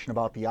you a question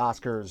about the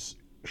Oscars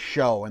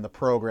show and the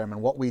program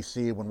and what we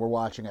see when we're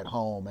watching at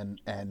home,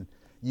 and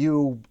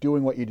you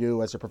doing what you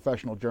do as a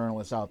professional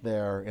journalist out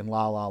there in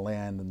La La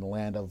Land, in the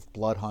land of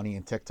blood honey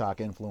and TikTok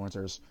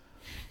influencers.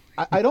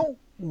 I don't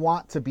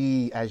want to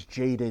be as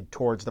jaded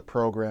towards the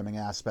programming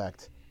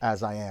aspect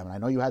as I am. And I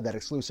know you had that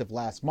exclusive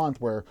last month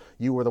where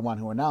you were the one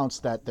who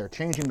announced that they're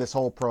changing this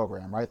whole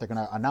program, right? They're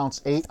going to announce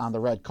 8 on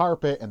the red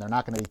carpet, and they're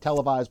not going to be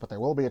televised, but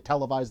there will be a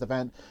televised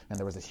event. And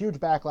there was this huge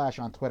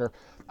backlash on Twitter.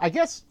 I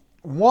guess,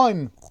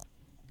 one,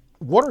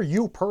 what are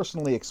you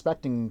personally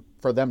expecting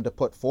for them to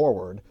put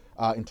forward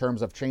in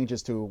terms of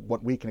changes to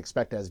what we can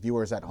expect as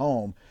viewers at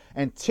home?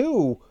 And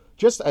 2,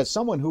 just as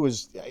someone who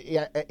is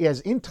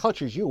as in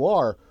touch as you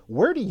are,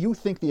 where do you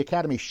think the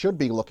Academy should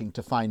be looking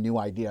to find new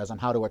ideas on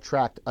how to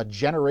attract a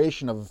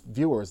generation of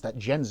viewers, that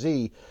Gen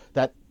Z,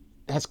 that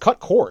has cut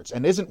cords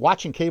and isn't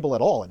watching cable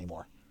at all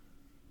anymore?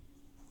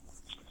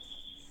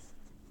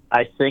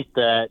 I think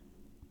that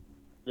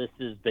this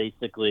is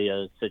basically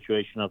a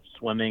situation of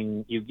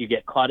swimming. You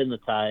get caught in the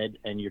tide,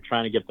 and you're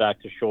trying to get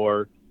back to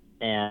shore,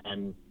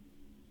 and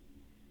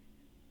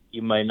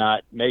you might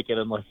not make it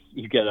unless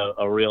you get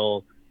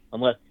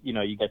unless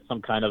you get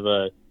some kind of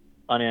a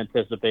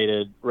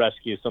unanticipated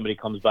rescue. Somebody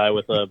comes by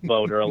with a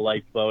boat or a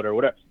lifeboat or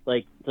whatever.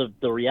 Like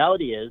the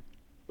reality is,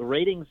 the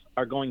ratings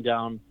are going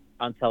down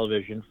on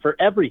television for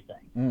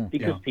everything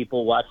because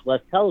people watch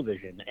less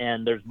television,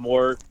 and there's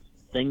more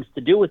things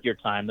to do with your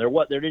time. There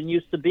didn't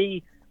used to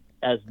be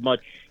as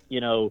much,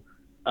 on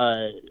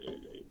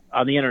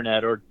the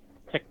internet or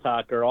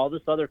TikTok or all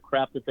this other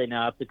crap that they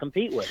now have to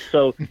compete with.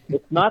 So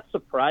it's not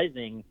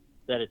surprising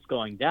that it's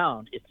going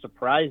down. It's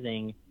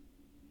surprising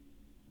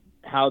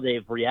how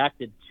they've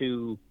reacted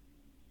to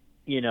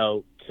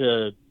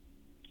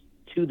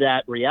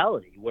that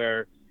reality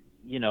where,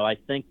 I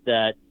think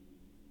that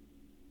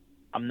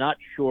I'm not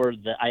sure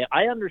that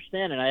I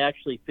understand, and I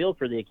actually feel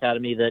for the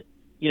Academy that,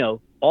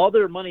 all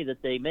their money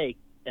that they make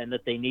and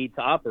that they need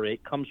to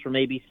operate comes from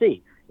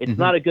ABC. It's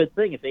not a good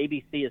thing if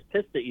ABC is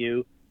pissed at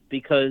you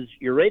because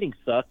your ratings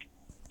suck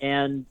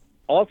and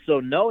also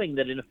knowing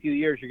that in a few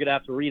years you're going to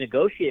have to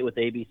renegotiate with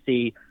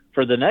ABC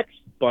for the next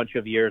bunch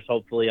of years,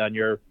 hopefully on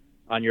your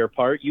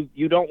part.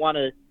 You don't want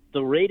to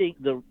the rating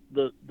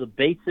the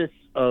basis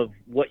of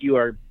what you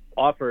are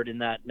offered in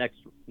that next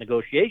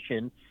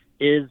negotiation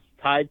is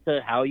tied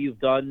to how you've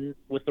done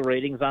with the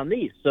ratings on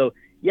these. So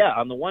yeah,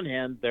 on the one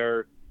hand,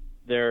 they're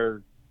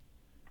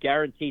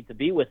guaranteed to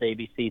be with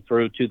ABC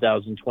through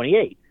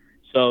 2028.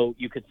 So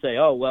you could say,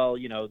 oh well,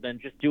 then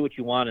just do what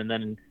you want and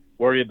then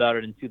worry about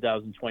it in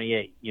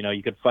 2028.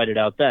 You could fight it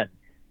out then.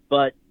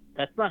 But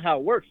that's not how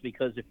it works,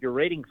 because if your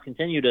ratings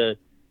continue to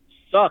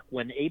suck,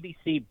 when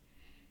ABC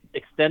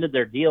extended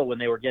their deal when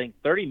they were getting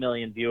 30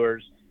 million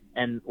viewers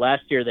and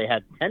last year they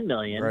had 10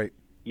 million, Right.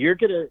 you're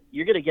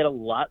gonna get a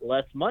lot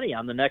less money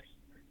on the next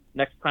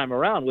time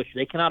around, which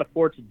they cannot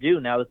afford to do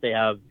now that they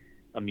have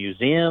a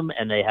museum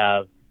and they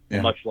have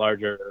a much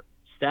larger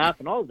staff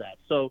and all of that.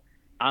 So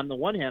on the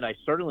one hand, I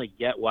certainly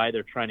get why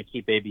they're trying to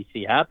keep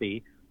ABC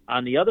happy.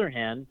 On the other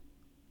hand,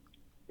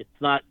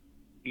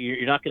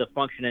 you're not going to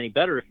function any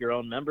better if your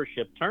own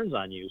membership turns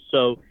on you.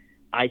 So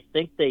I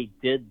think they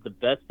did the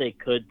best they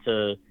could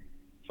to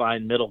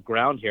find middle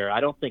ground here. I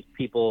don't think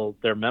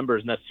their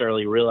members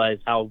necessarily realize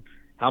how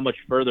much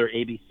further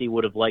ABC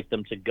would have liked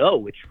them to go,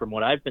 which from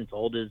what I've been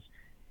told is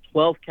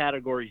 12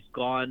 categories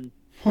gone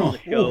from the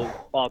show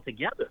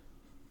altogether.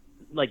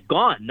 Like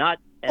gone, not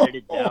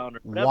edited down or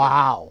whatever.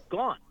 Wow.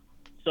 Gone.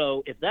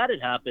 So if that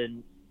had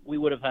happened, we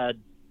would have had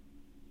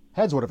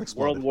Heads would have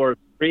exploded. World War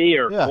III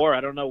or IV. I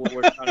don't know what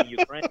we're counting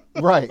Ukraine.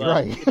 Right, but,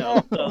 right.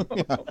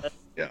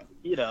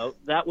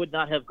 That would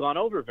not have gone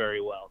over very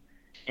well.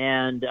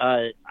 And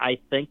I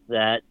think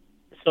that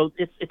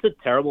it's a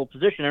terrible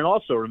position. And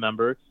also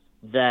remember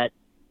that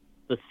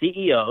the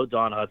CEO,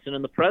 Dawn Hudson,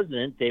 and the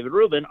president, David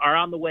Rubin, are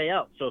on the way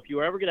out. So if you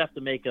were ever going to have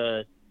to make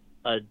a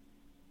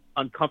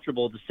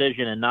uncomfortable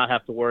decision and not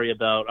have to worry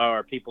about,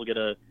 are people going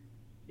to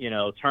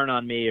turn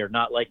on me or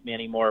not like me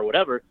anymore or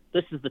whatever,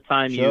 this is the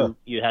time you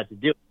had to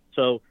do it.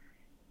 So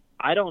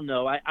I don't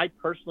know. I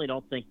personally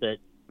don't think that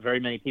very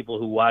many people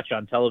who watch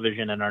on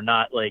television and are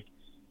not like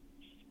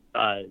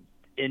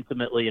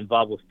intimately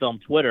involved with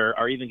film Twitter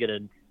are even going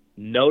to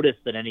notice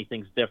that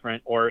anything's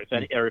different, or if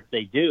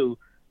they do,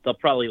 they'll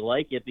probably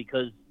like it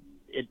because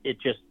it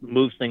just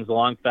moves things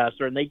along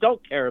faster, and they don't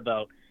care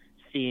about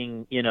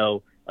seeing a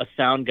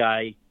sound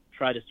guy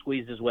try to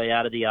squeeze his way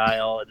out of the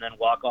aisle and then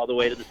walk all the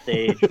way to the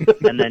stage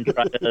and then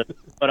try to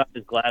put up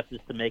his glasses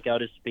to make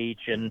out his speech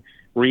and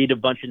read a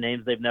bunch of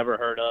names they've never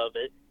heard of.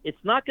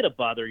 It's not going to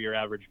bother your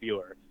average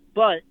viewer,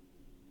 but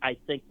I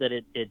think that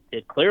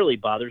it clearly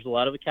bothers a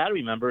lot of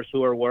Academy members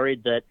who are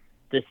worried that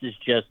this is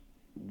just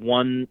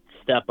one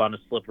step on a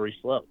slippery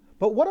slope.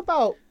 But what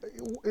about,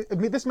 I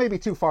mean, this may be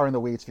too far in the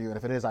weeds for you, and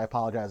if it is, I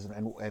apologize,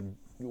 and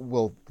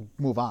we'll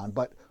move on.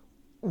 But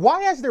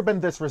why has there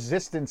been this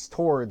resistance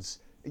towards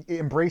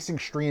embracing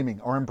streaming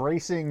or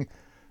embracing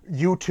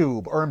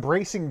YouTube or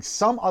embracing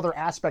some other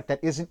aspect that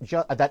isn't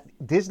just that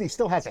Disney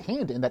still has a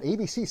hand in, that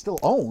ABC still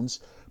owns,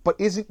 but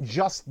isn't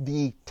just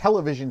the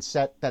television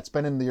set that's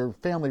been in your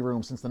family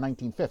room since the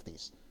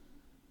 1950s?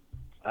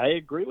 I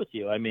agree with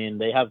you. I mean,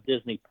 they have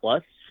Disney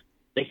Plus.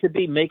 They should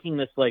be making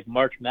this like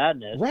March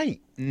Madness,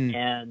 right?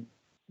 And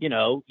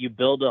you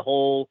build a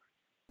whole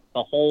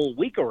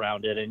week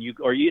around it, and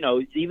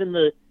even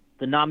the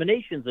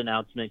nominations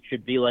announcement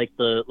should be like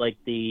the way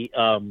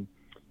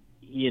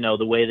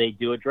they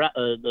do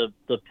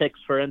the picks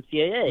for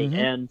NCAA,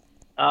 and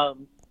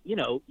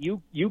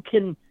you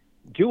can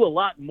do a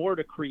lot more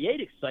to create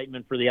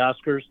excitement for the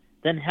Oscars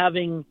than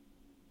having,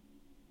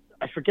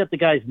 I forget the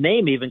guy's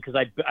name even because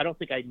I don't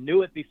think I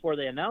knew it before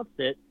they announced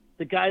it.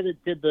 The guy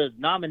that did the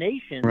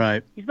nomination,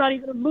 right? He's not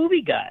even a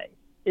movie guy.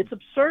 It's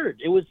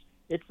absurd.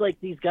 It's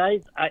like these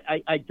guys.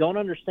 I don't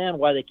understand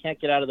why they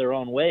can't get out of their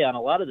own way on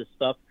a lot of this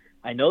stuff.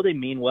 I know they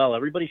mean well.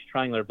 Everybody's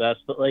trying their best,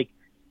 but like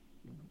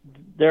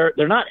they're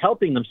not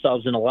helping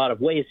themselves in a lot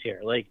of ways here.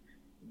 Like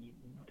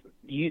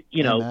you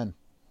know, Amen.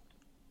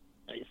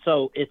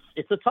 So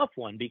it's a tough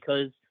one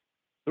because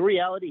the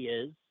reality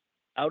is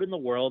out in the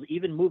world,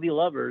 even movie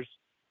lovers,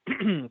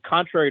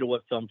 contrary to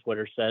what Film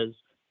Twitter says,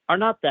 are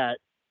not that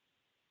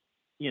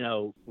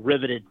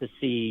riveted to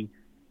see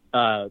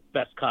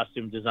best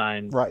costume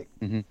design Right.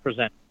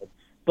 presented.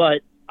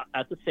 But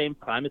at the same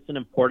time, it's an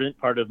important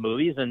part of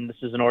movies, and this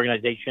is an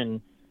organization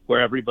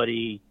where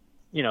everybody,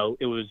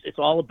 it's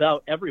all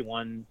about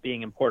everyone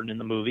being important in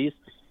the movies.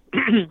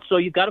 So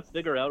you've got to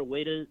figure out a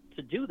way to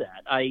do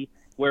that,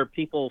 where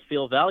people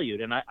feel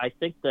valued. And I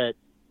think that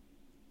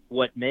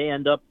what may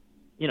end up,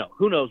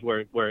 who knows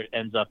where it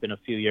ends up in a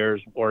few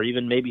years, or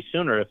even maybe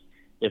sooner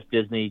if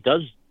Disney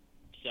does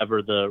sever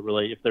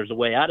if there's a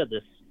way out of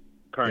this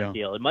current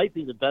deal. It might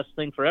be the best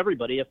thing for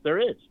everybody if there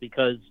is,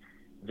 because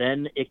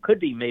then it could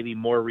be maybe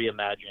more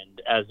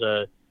reimagined as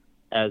a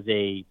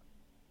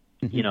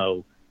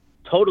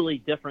totally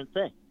different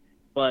thing.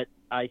 But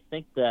I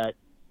think that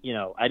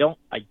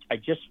I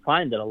just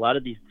find that a lot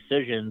of these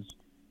decisions,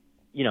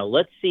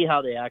 let's see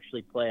how they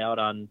actually play out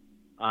on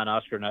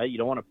Oscar night. You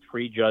don't want to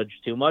prejudge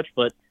too much,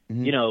 but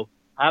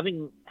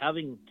having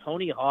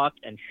Tony Hawk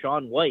and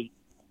Shaun White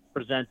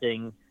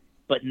presenting,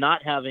 but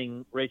not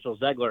having Rachel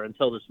Zegler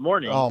until this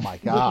morning. Oh my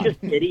God. Was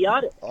just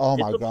idiotic. Oh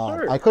my It's God!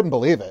 absurd. I couldn't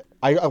believe it.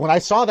 When I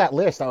saw that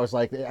list, I was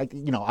like,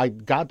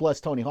 God bless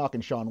Tony Hawk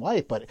and Shaun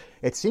White, but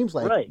it seems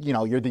like Right.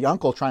 you're the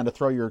uncle trying to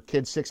throw your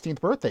kid's 16th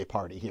birthday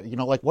party here.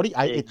 Like what do you?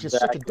 It's just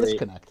such a Exactly.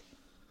 disconnect.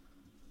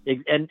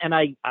 And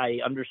I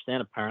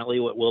understand apparently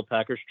what Will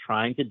Packer's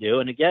trying to do.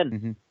 And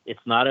again,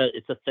 it's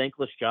a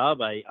thankless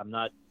job. I'm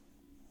not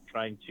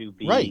trying to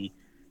be Right.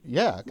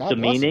 Yeah, God bless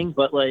demeaning, him.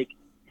 but like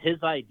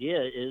his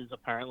idea is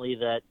apparently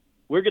that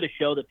we're going to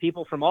show that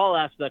people from all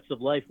aspects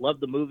of life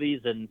love the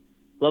movies and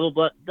blah blah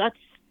blah. That's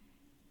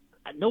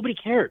nobody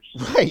cares.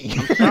 Right.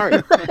 I'm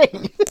sorry.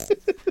 Right.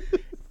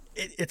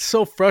 It's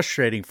so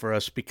frustrating for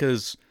us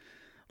because,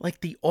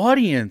 like, the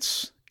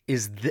audience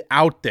is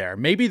out there.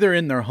 Maybe they're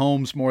in their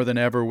homes more than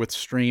ever with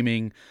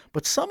streaming,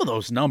 but some of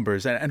those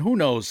numbers, and who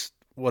knows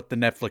what the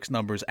Netflix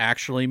numbers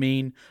actually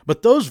mean,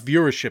 but those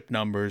viewership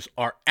numbers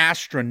are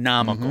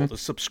astronomical. The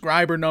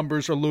subscriber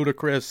numbers are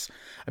ludicrous.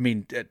 I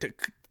mean,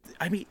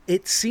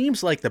 it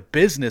seems like the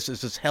business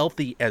is as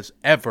healthy as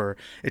ever.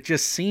 It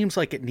just seems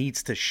like it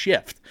needs to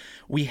shift.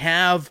 We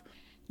have,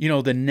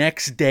 the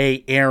next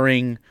day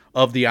airing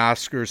of the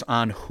Oscars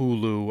on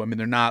Hulu. I mean,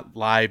 they're not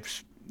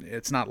live.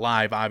 It's not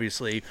live,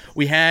 obviously.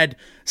 We had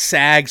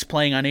SAGs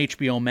playing on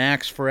HBO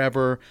Max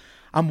forever.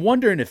 I'm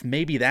wondering if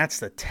maybe that's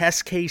the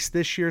test case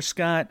this year,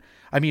 Scott.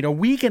 I mean, are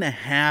we going to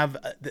have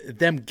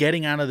them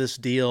getting out of this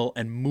deal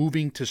and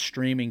moving to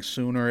streaming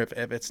sooner? If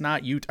it's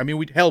not you, I mean,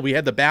 we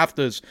had the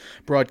BAFTAs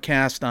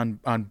broadcast on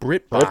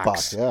BritBox.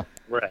 BritBox, yeah.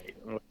 Right.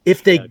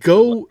 If they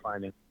go,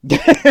 Finding.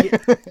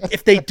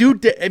 if they do,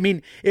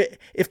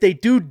 if they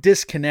do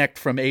disconnect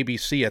from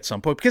ABC at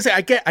some point, because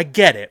I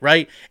get it,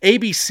 right?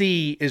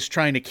 ABC is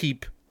trying to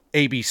keep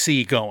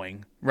ABC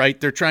going, right?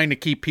 They're trying to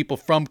keep people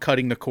from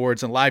cutting the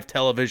cords, and live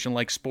television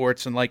like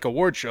sports and like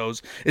award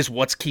shows is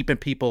what's keeping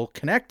people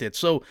connected.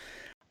 So,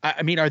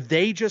 I mean, are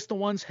they just the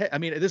ones? I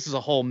mean, this is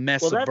a whole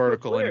mess of That's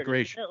vertical what's weird,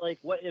 integration. isn't it? Like,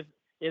 what if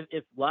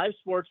live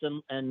sports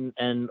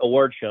and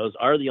award shows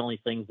are the only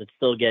things that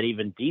still get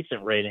even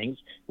decent ratings,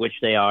 which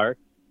they are,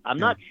 I'm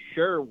not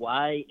sure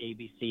why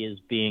ABC is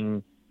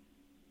being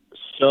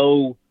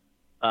so,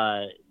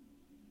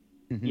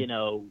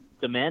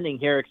 demanding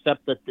here,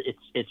 except that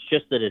it's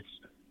just that it's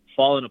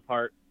fallen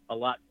apart a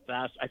lot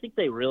fast. I think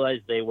they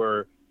realized they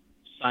were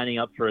signing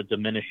up for a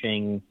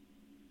diminishing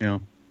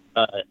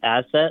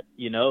asset.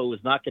 It was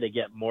not going to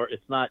get more.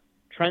 It's not,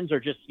 trends are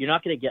just, you're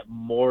not going to get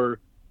more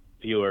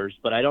viewers,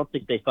 but I don't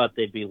think they thought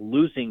they'd be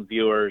losing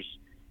viewers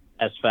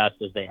as fast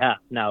as they have.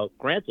 Now,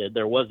 granted,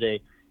 there was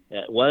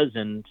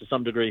and to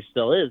some degree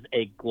still is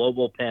a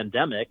global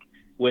pandemic,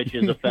 which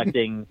is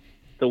affecting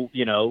the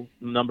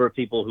number of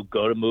people who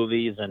go to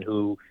movies and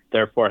who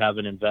therefore have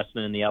an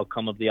investment in the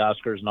outcome of the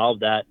Oscars and all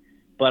of that.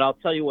 But I'll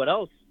tell you what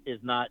else is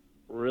not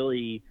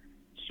really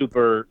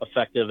super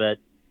effective at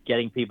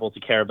getting people to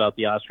care about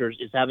the Oscars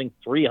is having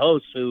three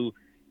hosts who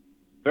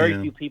very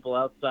few people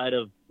outside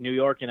of New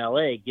York and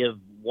LA give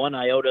one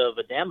iota of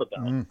a damn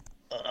about.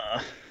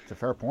 It's a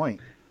fair point.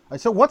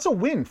 So what's a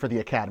win for the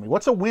Academy?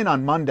 What's a win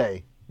on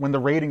Monday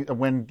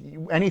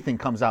when anything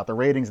comes out, the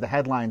ratings, the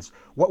headlines?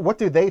 What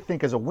do they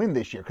think is a win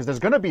this year? Because there's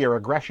going to be a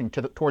regression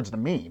towards the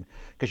mean,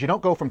 because you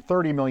don't go from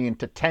 30 million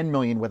to 10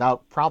 million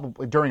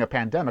probably during a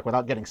pandemic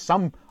without getting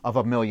some of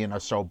a million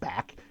or so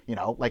back.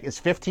 Is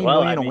 15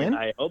 million a win?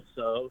 I hope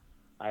so.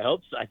 I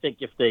think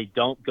if they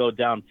don't go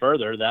down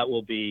further, that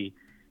will be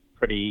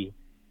pretty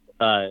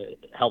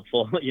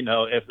helpful.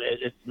 If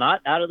it's not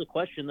out of the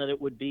question that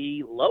it would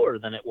be lower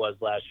than it was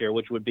last year,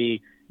 which would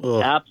be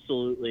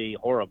absolutely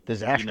horrible.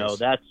 Disastrous.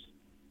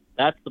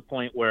 That's the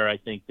point where I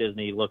think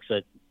Disney looks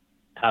at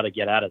how to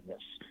get out of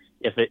this.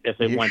 If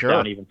it went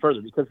down even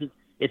further, because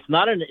it's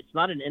not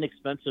an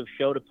inexpensive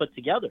show to put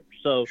together.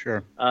 So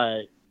Sure.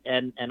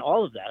 And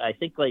all of that, I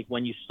think, like,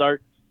 when you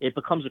start, it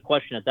becomes a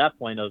question at that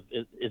point of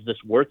is this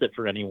worth it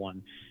for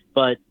anyone?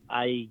 But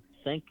I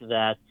think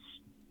that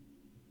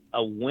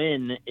a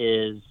win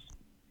is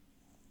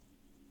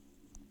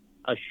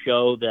a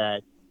show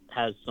that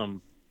has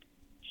some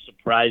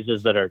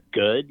surprises that are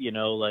good,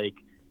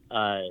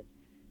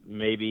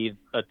 maybe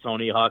a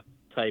Tony Hawk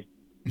type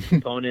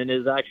component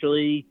is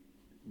actually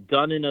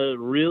done in a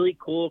really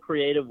cool,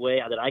 creative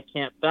way that I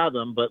can't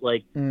fathom, but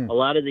a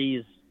lot of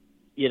these,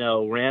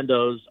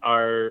 randos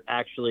are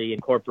actually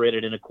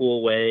incorporated in a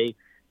cool way,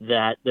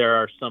 that there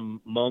are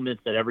some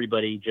moments that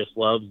everybody just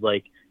loves,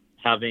 like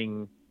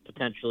having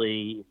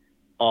potentially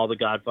all the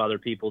Godfather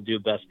people do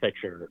Best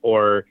Picture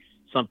or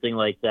something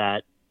like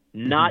that.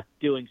 Not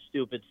doing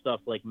stupid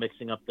stuff like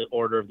mixing up the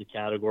order of the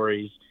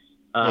categories,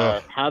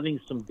 having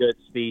some good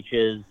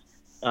speeches.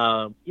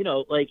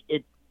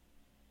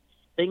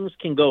 Things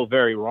can go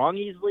very wrong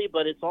easily,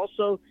 but it's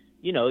also,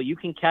 you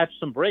can catch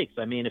some breaks.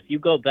 I mean, if you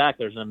go back,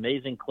 there's an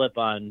amazing clip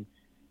on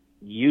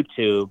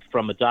YouTube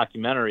from a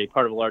documentary,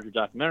 part of a larger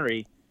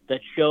documentary,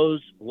 that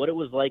shows what it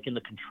was like in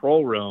the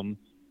control room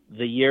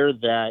the year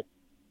that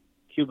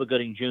Cuba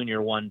Gooding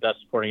Jr. won Best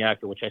Supporting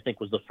Actor, which I think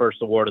was the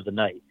first award of the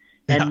night.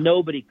 And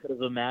nobody could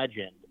have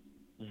imagined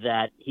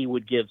that he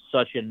would give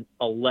such an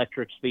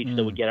electric speech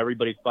that would get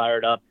everybody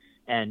fired up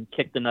and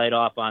kick the night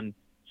off on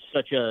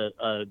such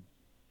a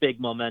big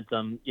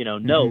momentum,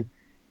 note.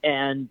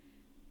 And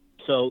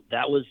so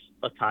that was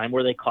a time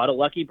where they caught a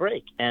lucky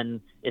break, and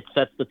it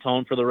sets the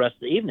tone for the rest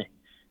of the evening.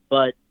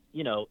 But,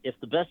 if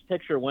the Best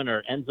Picture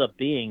winner ends up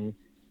being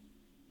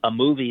a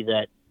movie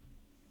that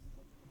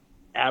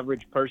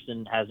average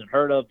person hasn't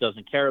heard of,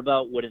 doesn't care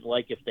about, wouldn't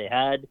like if they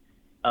had,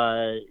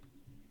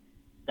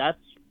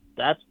 that's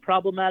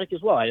problematic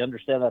as well. I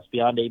understand that's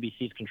beyond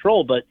ABC's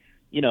control, but,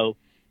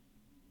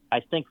 I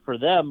think for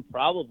them,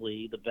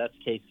 probably the best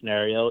case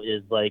scenario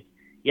is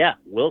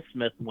Will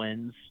Smith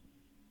wins.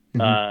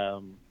 I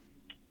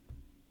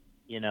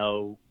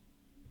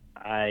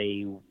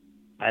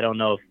don't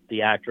know if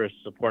the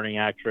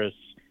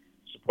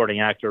supporting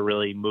actor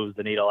really moves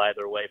the needle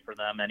either way for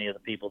them, any of the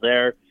people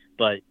there.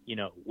 But,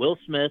 Will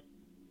Smith,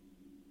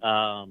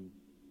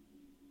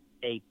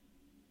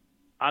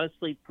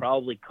 honestly,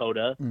 probably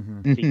Coda,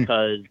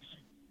 because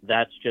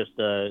that's just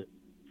a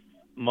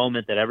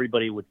moment that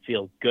everybody would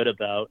feel good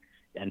about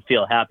and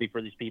feel happy for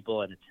these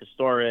people, and it's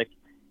historic,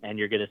 and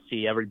you're going to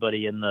see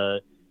everybody in the,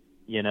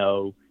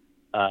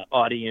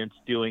 audience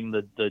doing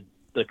the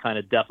kind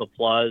of deaf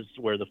applause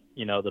where the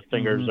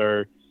fingers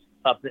are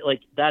up.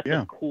 That's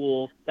a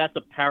cool, that's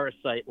a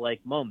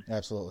Parasite-like moment.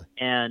 Absolutely.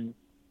 And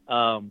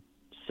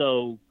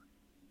so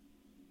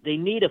they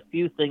need a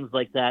few things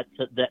like that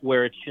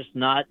where it's just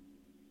not,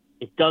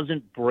 it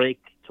doesn't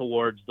break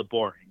towards the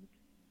boring,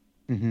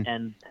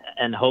 and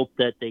hope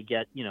that they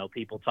get,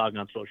 people talking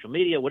on social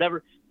media,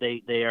 whatever.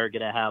 They are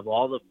going to have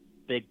all the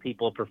big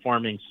people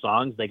performing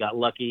songs. They got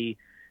lucky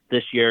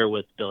this year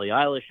with Billie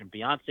Eilish and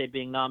Beyonce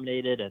being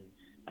nominated, and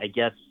I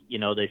guess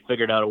they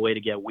figured out a way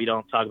to get We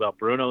Don't Talk About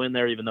Bruno in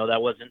there, even though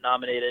that wasn't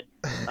nominated.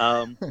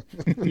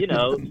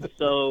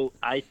 So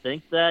I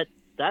think that's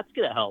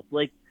going to help.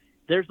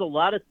 There's a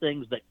lot of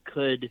things that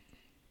could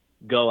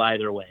go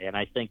either way, and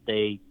I think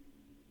we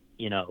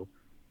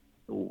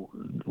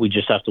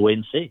just have to wait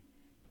and see.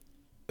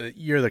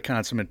 You're the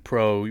consummate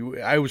pro.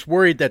 I was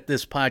worried that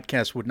this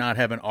podcast would not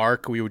have an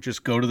arc. We would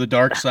just go to the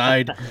dark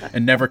side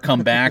and never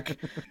come back.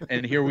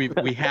 And here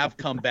we have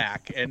come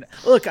back. And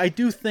look, I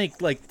do think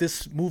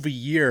this movie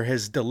year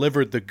has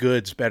delivered the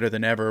goods better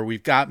than ever.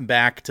 We've gotten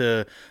back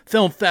to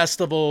film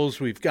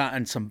festivals. We've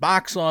gotten some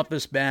box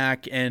office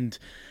back. And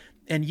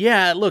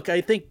yeah, look,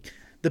 I think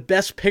the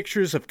best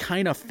pictures have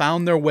kind of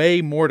found their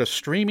way more to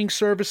streaming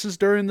services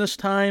during this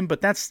time.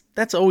 But that's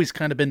always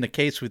kind of been the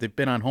case with they've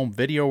been on home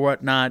video or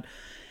whatnot.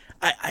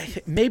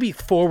 I maybe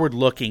forward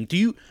looking.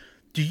 Do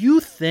you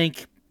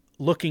think,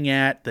 looking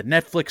at the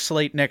Netflix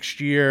slate next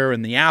year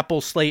and the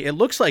Apple slate, it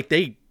looks like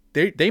they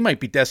might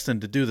be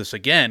destined to do this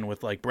again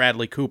with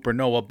Bradley Cooper,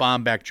 Noah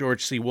Baumbach,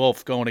 George C.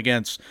 Wolfe going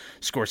against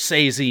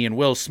Scorsese and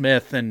Will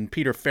Smith and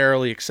Peter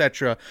Farrelly,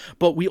 etc.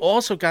 But we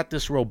also got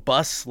this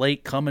robust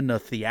slate coming to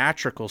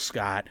theatrical,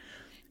 Scott.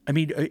 I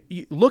mean,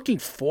 looking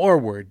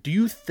forward, do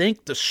you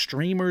think the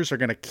streamers are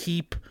going to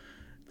keep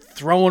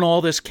throwing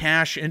all this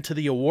cash into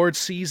the award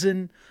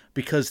season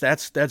because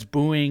that's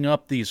buoying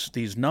up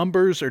these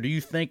numbers, or do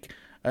you think,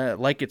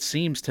 like it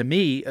seems to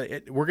me,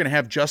 we're going to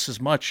have just as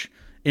much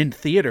in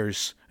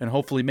theaters and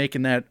hopefully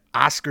making that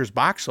Oscars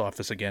box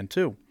office again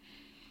too?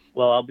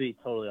 Well, I'll be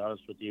totally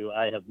honest with you.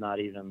 I have not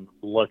even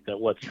looked at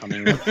what's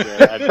coming this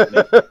year. I've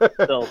been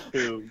still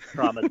too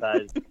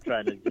traumatized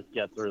trying to just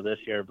get through this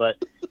year. But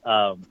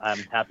I'm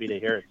happy to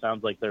hear it.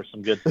 Sounds like there's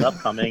some good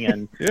stuff coming.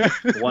 And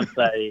once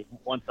I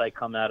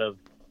come out of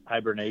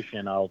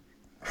hibernation, I'll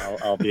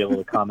be able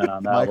to comment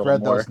on that. Mike a little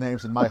read more. those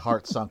names and my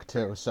heart sunk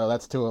too. So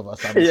that's two of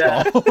us on this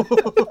call.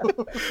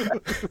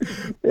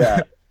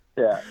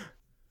 Yeah.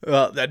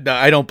 Well, no,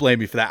 I don't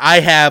blame you for that. I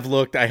have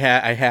looked. I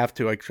have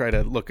to. I try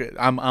to look at.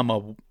 I'm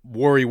a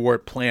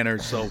worrywart planner,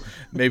 so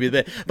maybe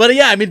that. But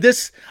yeah, I mean,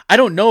 this. I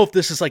don't know if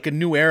this is a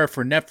new era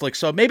for Netflix.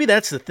 So maybe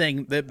that's the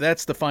thing.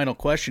 That's the final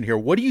question here.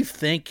 What do you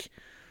think?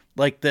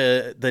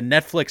 The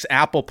Netflix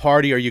Apple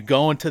party. Are you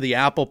going to the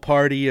Apple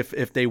party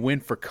if they win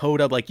for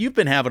Coda? You've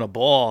been having a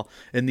ball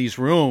in these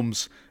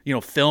rooms,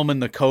 filming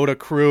the Coda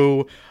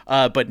crew.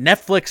 But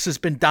Netflix has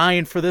been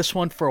dying for this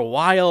one for a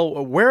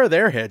while. Where are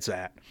their heads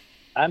at?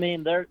 I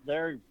mean, they're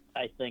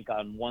I think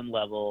on one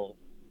level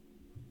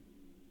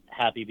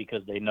happy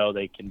because they know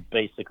they can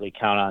basically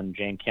count on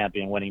Jane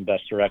Campion winning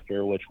Best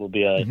Director, which will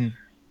be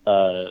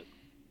a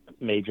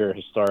major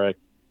historic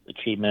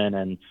achievement,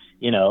 and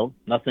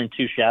nothing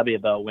too shabby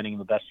about winning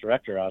the Best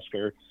Director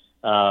Oscar.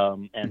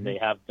 And they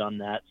have done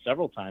that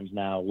several times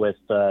now with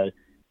I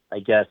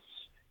guess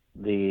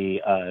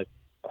the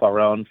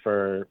Cuarón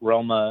for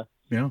Roma.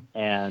 Yeah.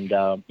 And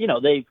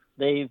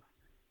they've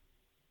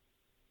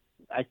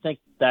I think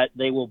that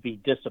they will be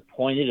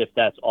disappointed if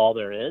that's all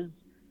there is,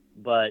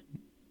 but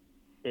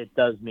it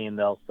does mean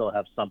they'll still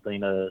have something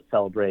to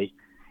celebrate.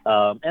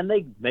 And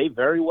they may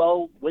very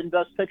well win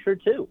Best Picture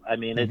too. I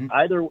mean, it's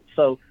either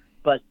so,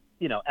 but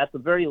at the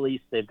very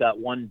least, they've got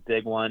one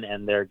big one,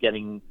 and they're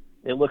getting.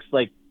 It looks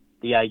like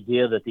the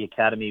idea that the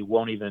Academy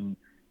won't even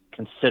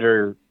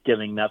consider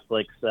giving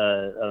Netflix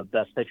a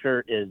Best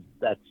Picture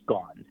that's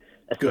gone.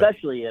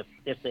 Especially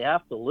if they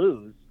have to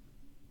lose,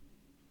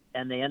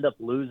 and they end up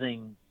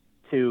losing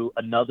to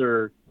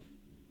another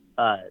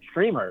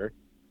streamer.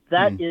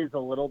 That is a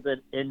little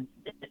bit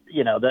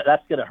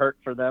that's going to hurt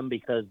for them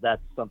because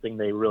that's something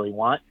they really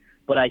want.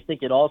 But I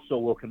think it also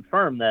will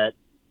confirm that,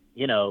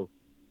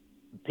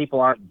 people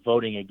aren't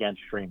voting against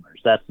streamers.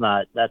 That's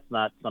not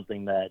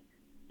something that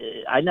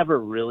I never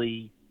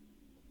really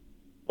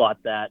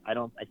thought that.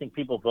 I think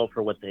people vote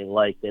for what they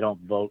like. They don't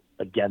vote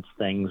against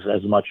things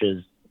as much as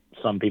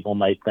some people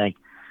might think.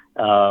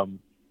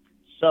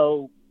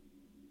 So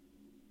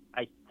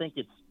I think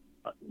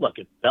look,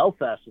 if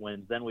Belfast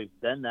wins,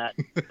 then that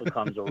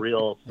becomes a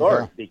real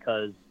source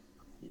because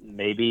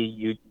maybe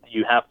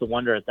you have to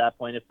wonder at that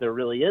point if there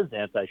really is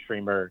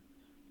anti-streamer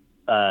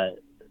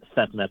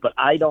sentiment. But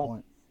I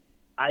don't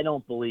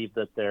believe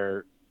that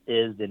there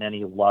is in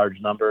any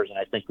large numbers, and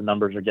I think the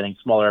numbers are getting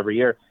smaller every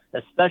year,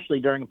 especially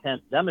during a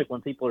pandemic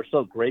when people are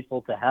so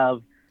grateful to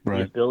have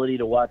the ability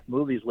to watch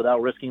movies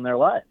without risking their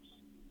lives.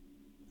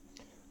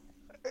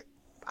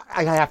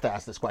 I have to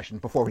ask this question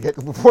before we let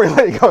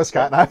you go,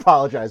 Scott, and I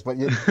apologize, but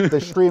the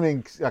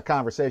streaming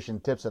conversation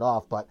tips it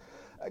off. But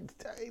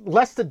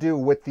less to do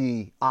with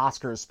the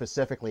Oscars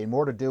specifically, and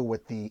more to do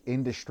with the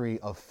industry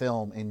of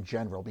film in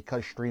general,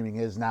 because streaming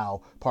is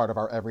now part of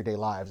our everyday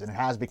lives, and it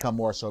has become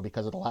more so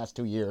because of the last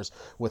 2 years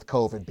with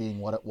COVID being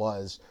what it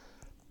was.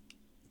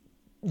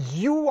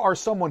 You are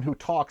someone who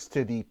talks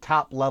to the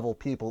top level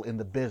people in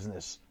the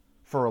business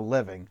for a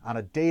living on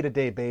a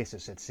day-to-day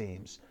basis, it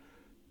seems.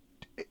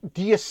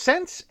 Do you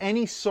sense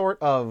any sort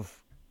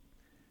of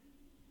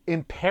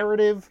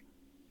imperative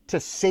to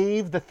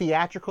save the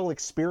theatrical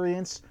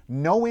experience,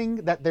 knowing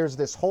that there's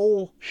this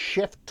whole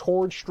shift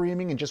towards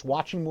streaming and just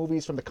watching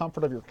movies from the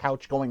comfort of your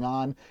couch going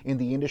on in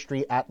the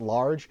industry at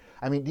large?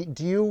 I mean,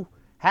 do you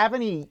have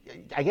any,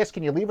 I guess,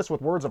 can you leave us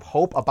with words of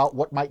hope about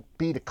what might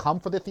be to come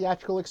for the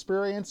theatrical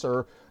experience,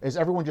 or is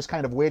everyone just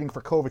kind of waiting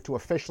for COVID to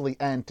officially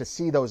end to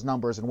see those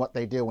numbers and what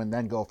they do and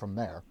then go from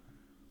there?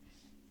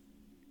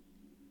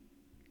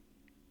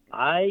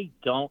 I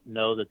don't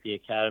know that the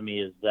Academy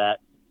is that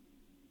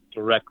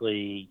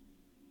directly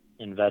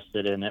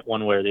invested in it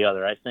one way or the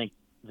other. I think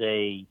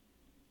they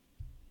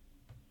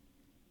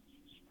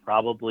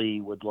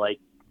probably would like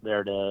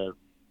there to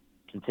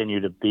continue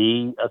to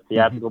be a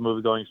theatrical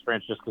movie-going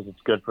experience just because it's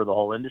good for the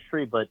whole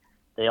industry, but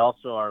they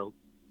also are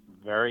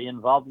very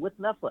involved with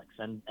Netflix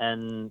and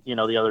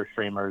the other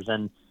streamers.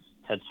 And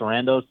Ted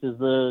Sarandos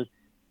is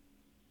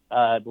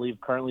I believe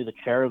currently the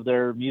chair of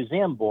their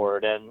museum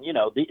board. And,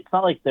 it's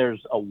not like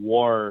there's a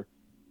war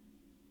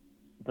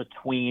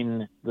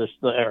between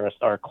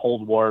or a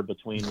cold war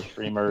between the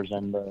streamers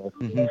and the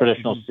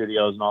traditional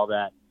studios and all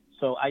that.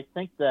 So I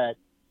think that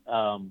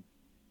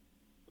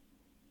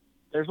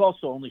there's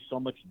also only so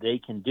much they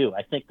can do.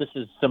 I think this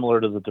is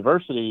similar to the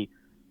diversity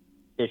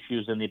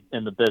issues in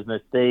the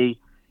business.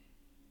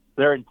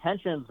 Their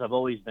intentions have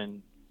always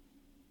been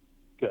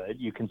good.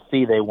 You can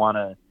see they want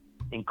to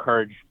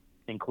encourage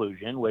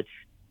inclusion, which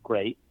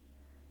great,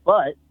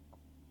 but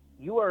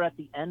you are at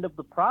the end of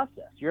the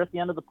process. You're at the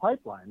end of the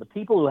pipeline. The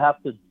people who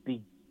have to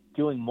be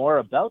doing more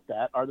about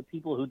that are the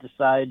people who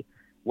decide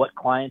what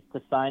clients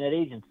to sign at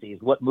agencies,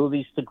 what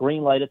movies to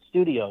greenlight at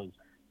studios,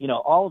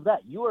 all of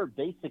that. You are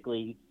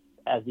basically,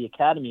 as the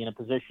Academy, in a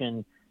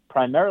position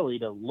primarily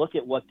to look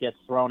at what gets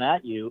thrown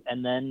at you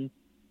and then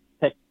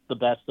pick the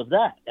best of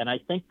that. And I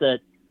think that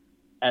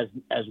as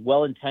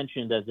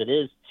well-intentioned as it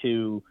is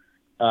to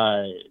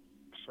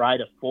try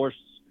to force,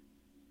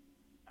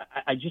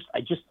 I just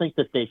think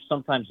that they've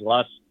sometimes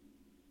lost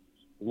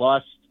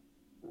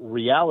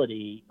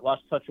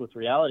touch with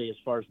reality as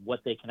far as what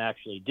they can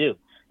actually do.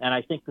 And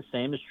I think the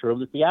same is true of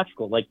the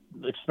theatrical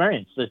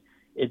experience.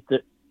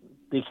 The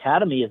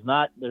Academy is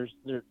not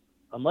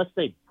unless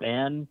they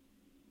ban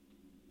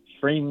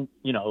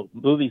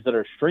movies that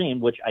are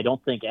streamed, which I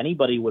don't think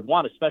anybody would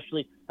want,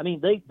 especially,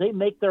 they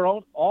make their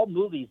own, all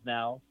movies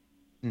now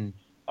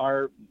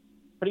are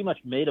pretty much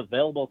made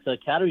available to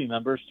Academy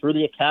members through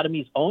the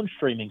Academy's own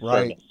streaming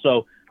service.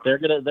 So they're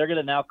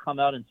gonna now come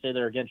out and say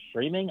they're against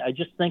streaming. I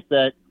just think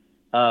that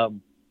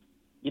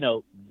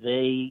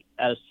they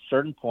at a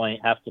certain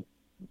point have to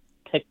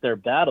pick their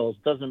battles.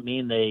 Doesn't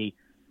mean they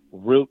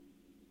root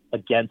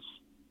against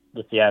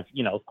the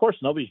theatrical. Of course,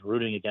 nobody's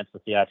rooting against the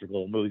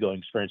theatrical movie-going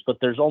experience, but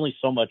there's only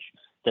so much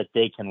that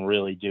they can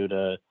really do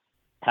to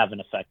have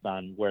an effect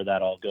on where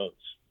that all goes.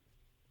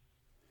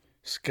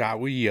 Scott,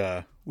 we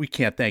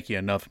can't thank you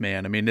enough,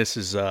 man. This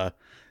is a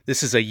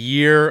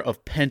year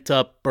of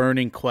pent-up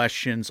burning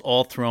questions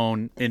all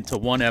thrown into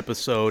one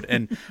episode,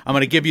 and I'm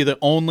going to give you the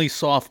only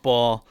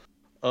softball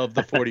of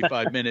the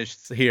 45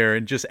 minutes here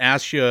and just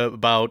ask you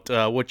about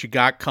what you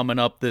got coming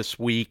up this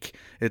week.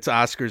 It's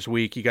Oscars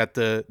week. You got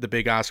the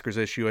big Oscars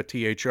issue at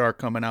THR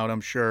coming out, I'm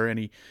sure,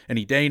 any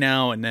day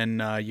now, and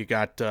then you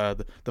got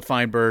the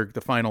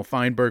final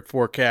Feinberg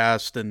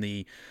forecast and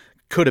the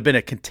could have been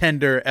a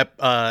contender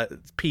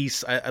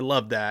piece. I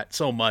love that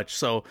so much.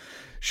 So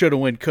should have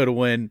win, could have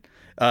win.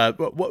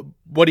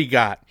 What do you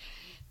got?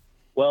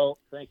 Well,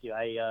 thank you.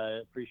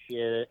 I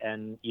appreciate it.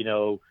 And,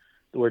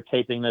 we're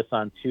taping this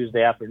on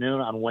Tuesday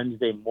afternoon. On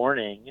Wednesday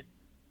morning,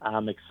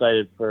 I'm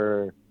excited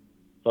for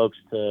folks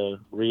to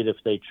read if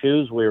they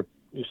choose. We're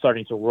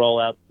starting to roll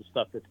out the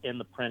stuff that's in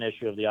the print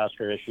issue of the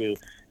Oscar issue.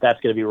 That's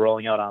going to be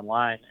rolling out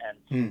online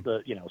and,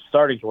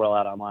 starting to roll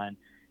out online.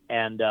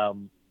 And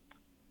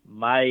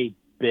my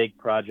big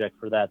project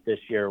for that this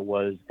year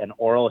was an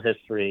oral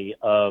history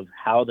of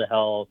how the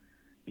hell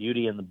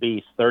Beauty and the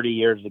Beast 30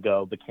 years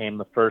ago became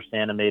the first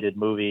animated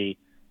movie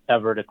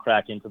ever to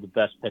crack into the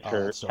Best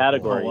Picture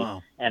category, cool. Oh,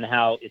 wow. and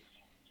how it's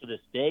to this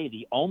day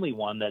the only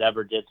one that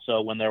ever did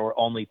so when there were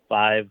only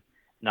 5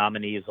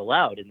 nominees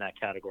allowed in that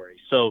category.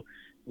 So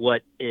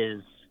what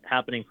is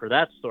happening for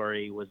that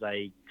story was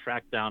I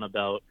tracked down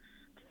about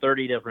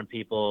 30 different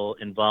people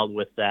involved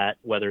with that,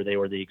 whether they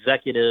were the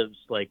executives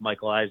like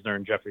Michael Eisner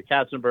and Jeffrey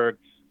Katzenberg,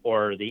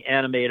 or the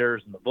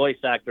animators and the voice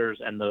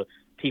actors and the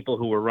people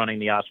who were running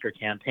the Oscar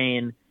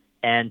campaign,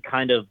 and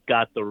kind of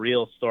got the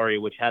real story,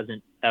 which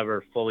hasn't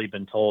ever fully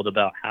been told,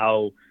 about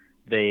how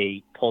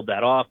they pulled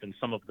that off and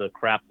some of the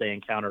crap they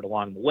encountered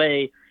along the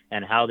way,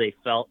 and how they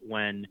felt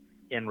when,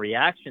 in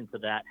reaction to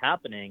that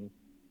happening,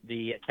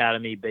 the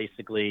Academy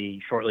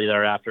basically shortly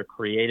thereafter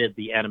created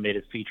the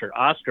animated feature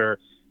Oscar,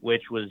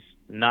 which was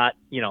not,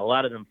 a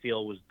lot of them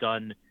feel was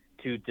done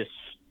to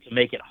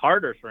make it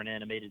harder for an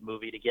animated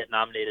movie to get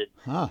nominated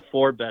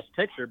for Best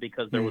Picture,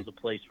 because there was a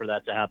place for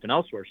that to happen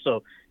elsewhere.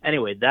 So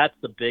anyway, that's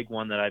the big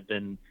one that I've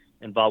been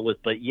involved with.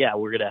 But yeah,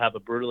 we're going to have a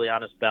brutally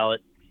honest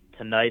ballot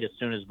tonight as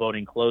soon as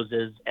voting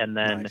closes, and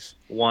then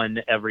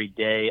one every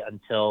day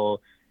until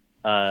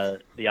the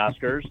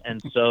Oscars.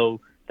 And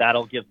so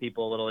that'll give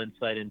people a little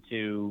insight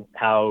into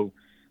how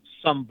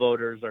some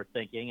voters are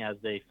thinking as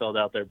they filled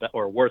out their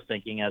were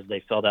thinking as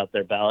they filled out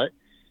their ballot.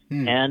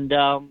 And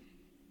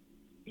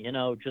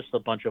just a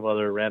bunch of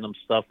other random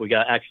stuff. We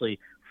got, actually,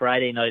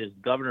 Friday night is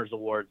Governor's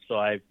Award, so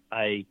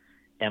I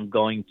am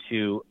going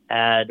to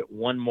add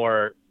one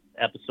more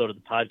episode of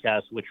the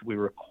podcast, which we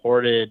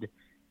recorded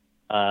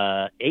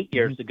 8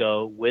 years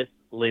ago with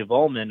Liv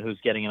Ullmann, who's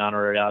getting an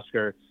honorary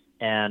Oscar.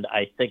 And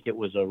I think it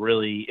was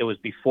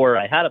before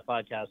I had a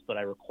podcast, but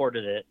I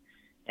recorded it,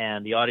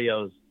 and the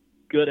audio is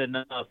good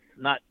enough,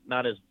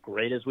 not as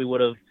great as we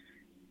would have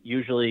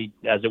usually,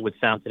 as it would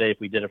sound today if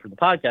we did it for the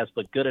podcast,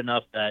 but good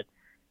enough that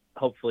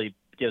hopefully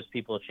gives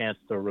people a chance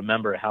to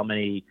remember how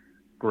many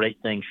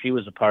great things she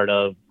was a part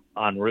of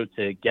en route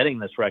to getting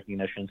this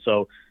recognition.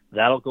 So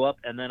that'll go up.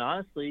 And then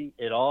honestly,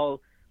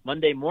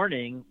 Monday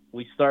morning,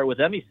 we start with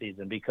Emmy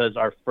season, because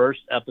our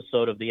first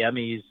episode of the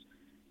Emmy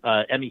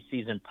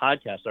season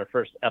podcast, our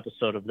first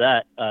episode of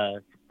that,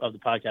 of the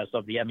podcast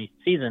of the Emmy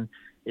season,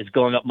 is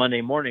going up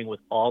Monday morning with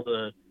all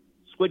the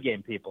Squid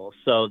Game people.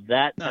 So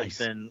that has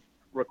been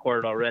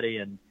recorded already,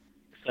 and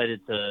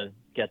excited to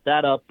get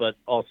that up, but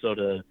also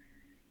to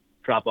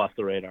drop off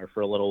the radar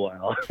for a little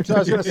while. So I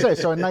was going to say,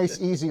 so a nice,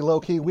 easy,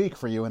 low-key week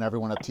for you and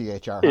everyone at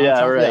THR. Huh?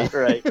 Yeah,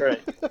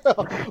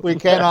 right. We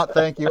cannot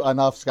thank you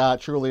enough, Scott.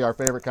 Truly our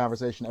favorite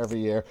conversation every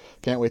year.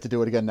 Can't wait to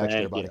do it again next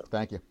year, buddy.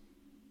 Thank you.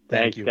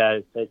 Thanks,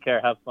 guys. Take care.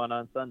 Have fun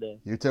on Sunday.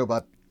 You too,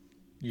 bud.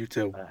 You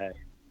too.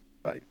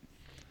 Bye.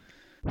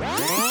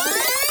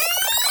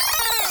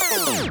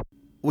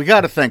 We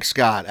got to thank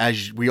Scott,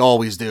 as we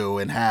always do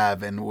and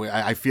have, and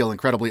I feel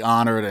incredibly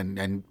honored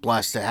and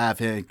blessed to have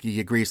him.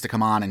 He agrees to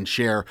come on and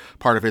share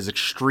part of his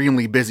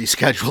extremely busy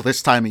schedule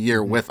this time of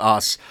year with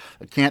us.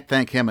 I can't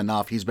thank him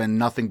enough. He's been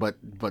nothing but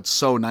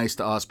so nice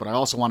to us, but I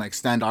also want to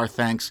extend our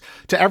thanks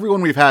to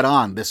everyone we've had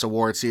on this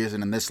award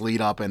season and this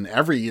lead up, and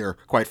every year,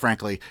 quite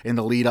frankly, in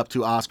the lead up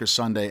to Oscar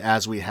Sunday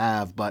as we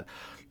have. But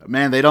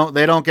man, they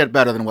don't get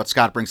better than what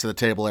Scott brings to the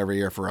table every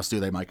year for us, do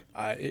they, Mike?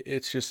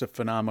 It's just a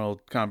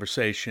phenomenal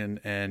conversation,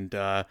 and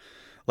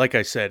like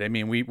I said, I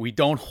mean, we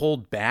don't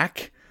hold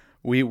back.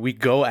 We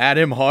go at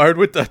him hard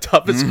with the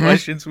toughest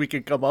questions we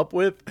can come up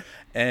with,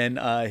 and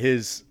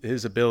his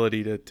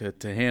ability to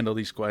handle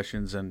these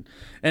questions, and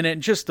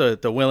then just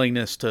the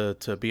willingness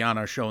to be on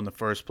our show in the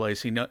first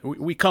place.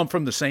 We come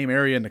from the same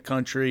area in the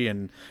country,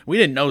 and we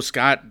didn't know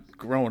Scott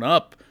growing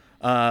up,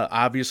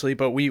 obviously,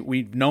 but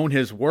we've known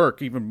his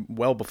work even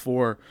well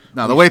before.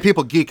 Now, the way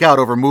people geek out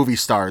over movie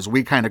stars,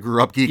 we kind of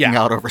grew up geeking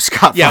out over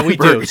Scott we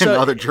do. and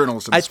other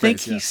journalists in I space.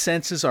 think he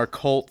senses our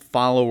cult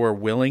follower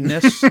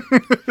willingness,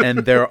 and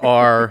there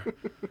are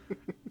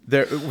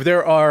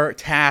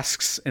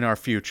tasks in our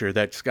future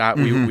that, Scott,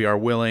 we are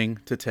willing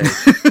to take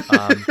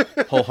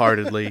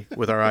wholeheartedly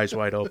with our eyes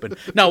wide open.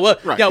 No,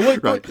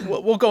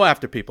 we'll go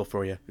after people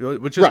for you.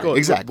 We'll just go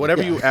exactly.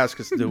 Whatever you ask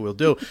us to do, we'll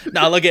do.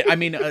 Now, look,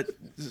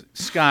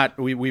 Scott,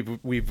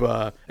 we've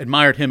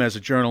admired him as a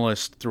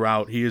journalist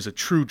throughout. He is a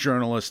true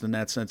journalist in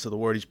that sense of the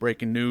word. He's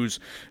breaking news.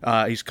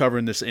 He's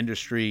covering this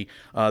industry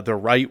the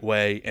right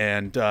way,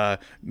 and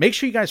make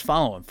sure you guys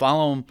follow him.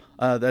 Follow him.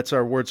 That's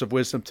our words of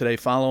wisdom today.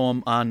 Follow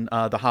him on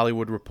the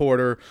Hollywood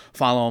Reporter.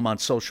 Follow him on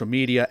social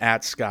media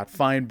at Scott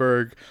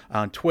Feinberg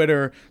on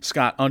Twitter,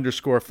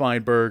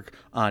 Scott_Feinberg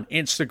on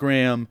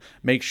Instagram.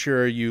 Make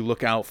sure you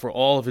look out for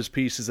all of his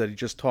pieces that he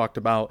just talked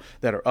about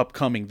that are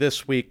upcoming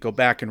this week. Go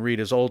back and read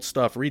his old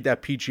stuff. Read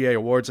that PGA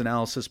awards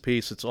analysis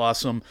piece. It's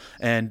awesome.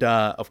 And,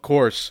 of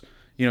course,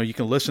 you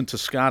can listen to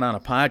Scott on a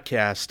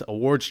podcast.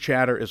 Awards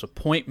Chatter is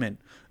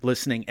appointment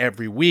listening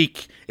every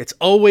week. It's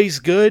always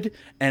good,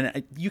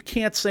 and you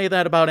can't say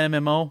that about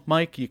MMO,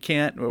 Mike. You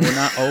can't. We're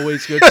not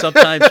always good.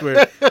 Sometimes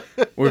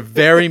we're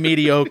very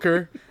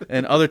mediocre,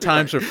 and other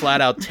times we're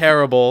flat out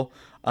terrible.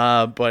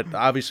 But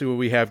obviously when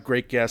we have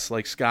great guests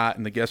like Scott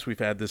and the guests we've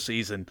had this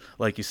season,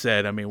 like you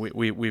said, I mean,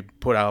 we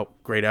put out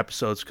great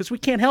episodes because we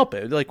can't help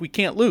it. Like, we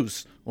can't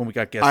lose when we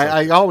got guests.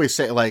 I always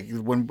say, like,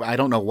 when I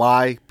don't know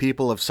why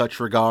people of such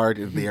regard,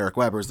 the Eric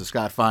Webbers, the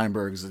Scott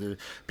Feinbergs, the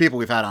people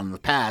we've had on in the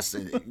past,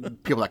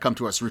 people that come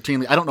to us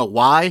routinely, I don't know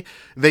why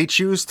they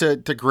choose to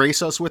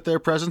grace us with their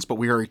presence, but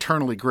we are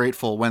eternally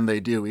grateful when they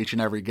do, each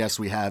and every guest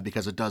we have,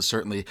 because it does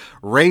certainly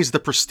raise the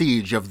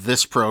prestige of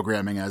this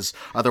programming, as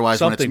otherwise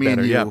Something when it's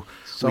me better, and you,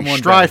 yeah. we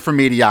strive for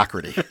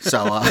mediocrity.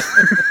 So,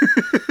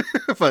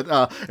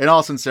 but in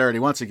all sincerity,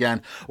 once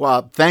again,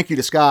 well, thank you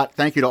to Scott.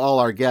 Thank you to all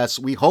our guests.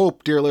 We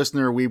hope, dear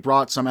listener, we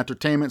brought some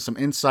entertainment, some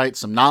insight,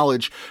 some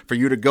knowledge for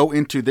you to go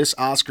into this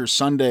Oscar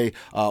Sunday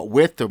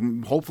with,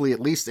 to hopefully at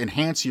least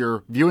enhance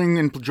your viewing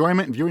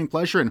enjoyment and viewing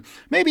pleasure, and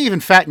maybe even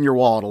fatten your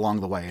wallet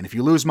along the way. And if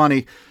you lose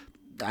money,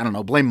 I don't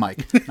know, blame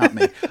Mike, not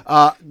me.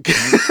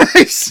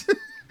 Guys,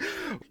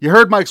 you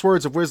heard Mike's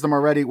words of wisdom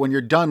already. When you're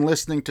done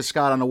listening to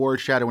Scott on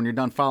Awards Chatter, when you're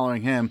done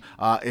following him,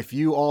 if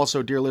you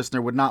also, dear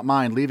listener, would not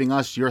mind leaving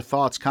us your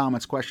thoughts,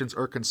 comments, questions,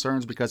 or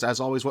concerns, because as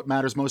always, what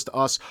matters most to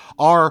us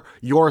are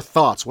your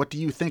thoughts. What do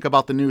you think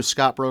about the news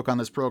Scott broke on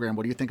this program?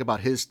 What do you think about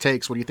his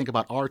takes? What do you think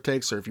about our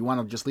takes? Or if you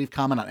want to just leave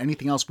comment on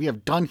anything else we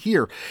have done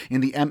here in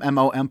the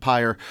MMO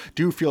Empire,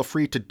 do feel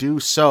free to do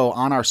so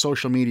on our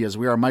social medias.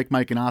 We are Mike,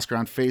 and Oscar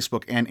on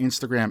Facebook and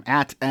Instagram,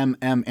 at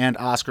MM and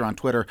Oscar on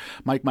Twitter,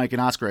 Mike,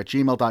 and Oscar at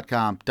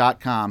gmail.com,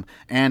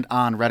 and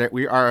on Reddit.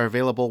 We are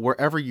available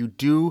wherever you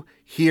do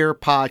hear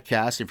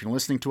podcasts. If you're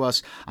listening to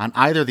us on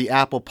either the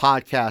Apple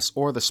Podcasts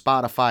or the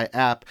Spotify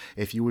app,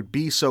 if you would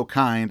be so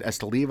kind as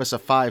to leave us a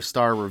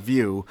 5-star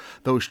review,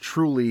 those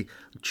truly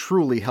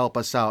help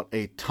us out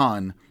a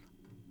ton.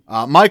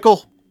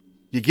 Michael,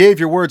 you gave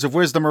your words of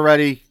wisdom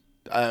already.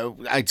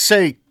 I'd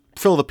say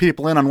fill the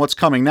people in on what's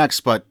coming next,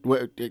 but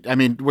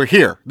we're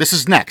here. This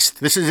is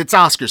next. It's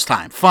Oscars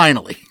time,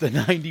 finally. The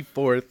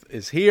 94th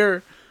is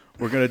here.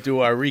 We're going to do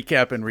our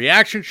recap and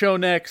reaction show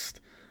next.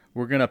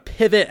 We're going to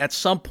pivot at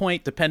some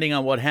point, depending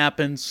on what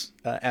happens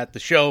at the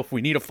show. If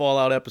we need a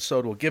Fallout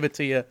episode, we'll give it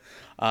to you.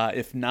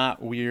 If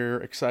not, we're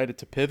excited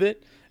to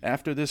pivot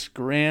after this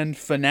grand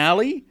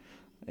finale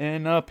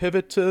and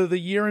pivot to the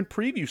year in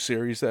preview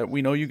series that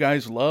we know you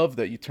guys love,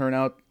 that you turn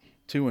out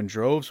to in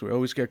droves. We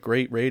always get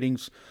great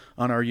ratings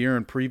on our year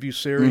in preview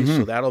series.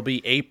 So that'll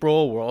be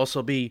April. We'll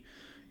also be,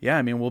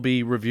 we'll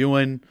be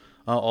reviewing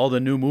all the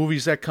new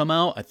movies that come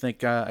out. I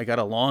think I got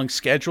a long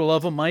schedule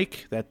of them,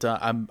 Mike, that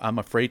I'm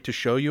afraid to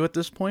show you at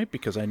this point,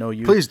 because I know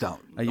you... Please don't.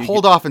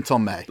 Hold off until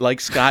May. Like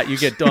Scott, you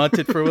get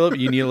daunted for a little bit.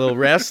 You need a little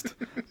rest.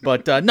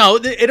 But no,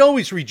 it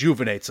always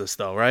rejuvenates us,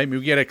 though, right? I mean,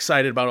 we get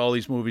excited about all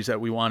these movies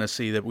that we want to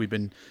see, that we've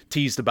been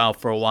teased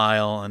about for a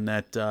while, and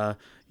that,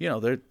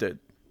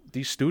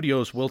 these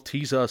studios will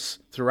tease us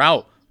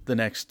throughout the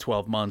next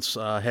 12 months,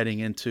 heading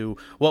into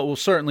what will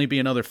certainly be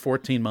another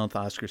 14-month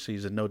Oscar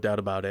season, no doubt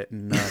about it.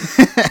 And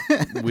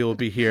we will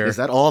be here. Is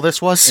that all this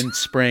was? In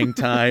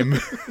springtime,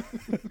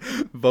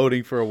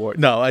 voting for award.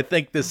 No, I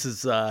think this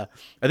is a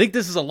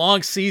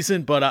long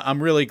season, but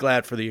I'm really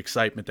glad for the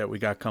excitement that we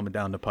got coming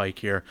down the pike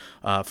here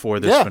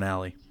for this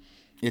finale.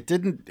 It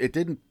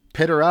didn't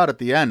pit her out at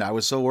the end. I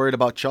was so worried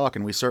about chalk,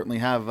 and we certainly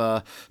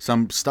have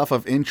some stuff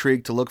of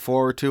intrigue to look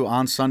forward to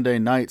on Sunday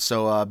night.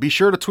 So be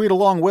sure to tweet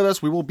along with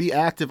us. We will be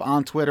active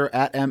on Twitter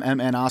at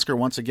MMNOscar.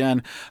 Once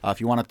again,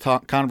 if you want to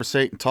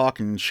conversate and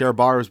talk and share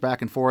bars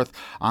back and forth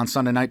on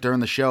Sunday night during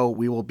the show,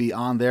 we will be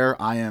on there.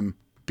 I am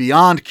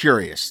beyond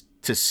curious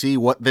to see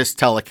what this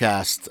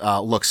telecast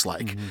looks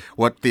like,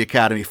 what the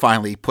Academy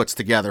finally puts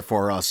together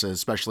for us,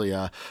 especially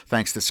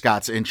thanks to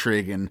Scott's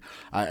intrigue, and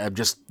I'm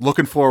just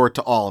looking forward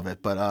to all of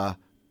it. But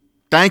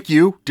thank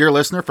you, dear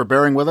listener, for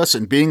bearing with us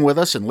and being with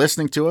us and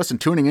listening to us and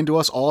tuning into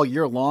us all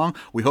year long.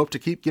 We hope to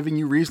keep giving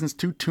you reasons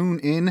to tune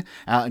in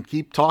and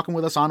keep talking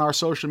with us on our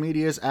social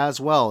medias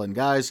as well. And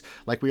guys,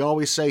 like we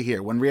always say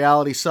here, when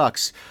reality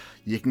sucks,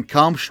 you can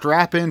come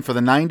strap in for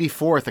the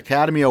 94th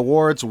Academy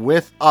Awards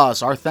with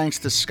us. Our thanks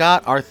to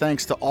Scott. Our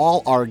thanks to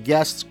all our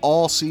guests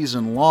all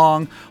season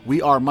long.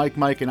 We are Mike,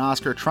 and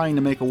Oscar, trying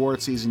to make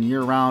award season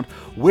year-round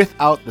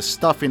without the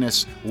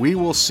stuffiness. We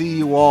will see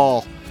you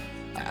all,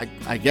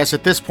 I guess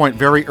at this point,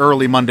 very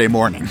early Monday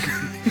morning.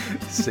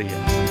 See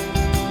ya.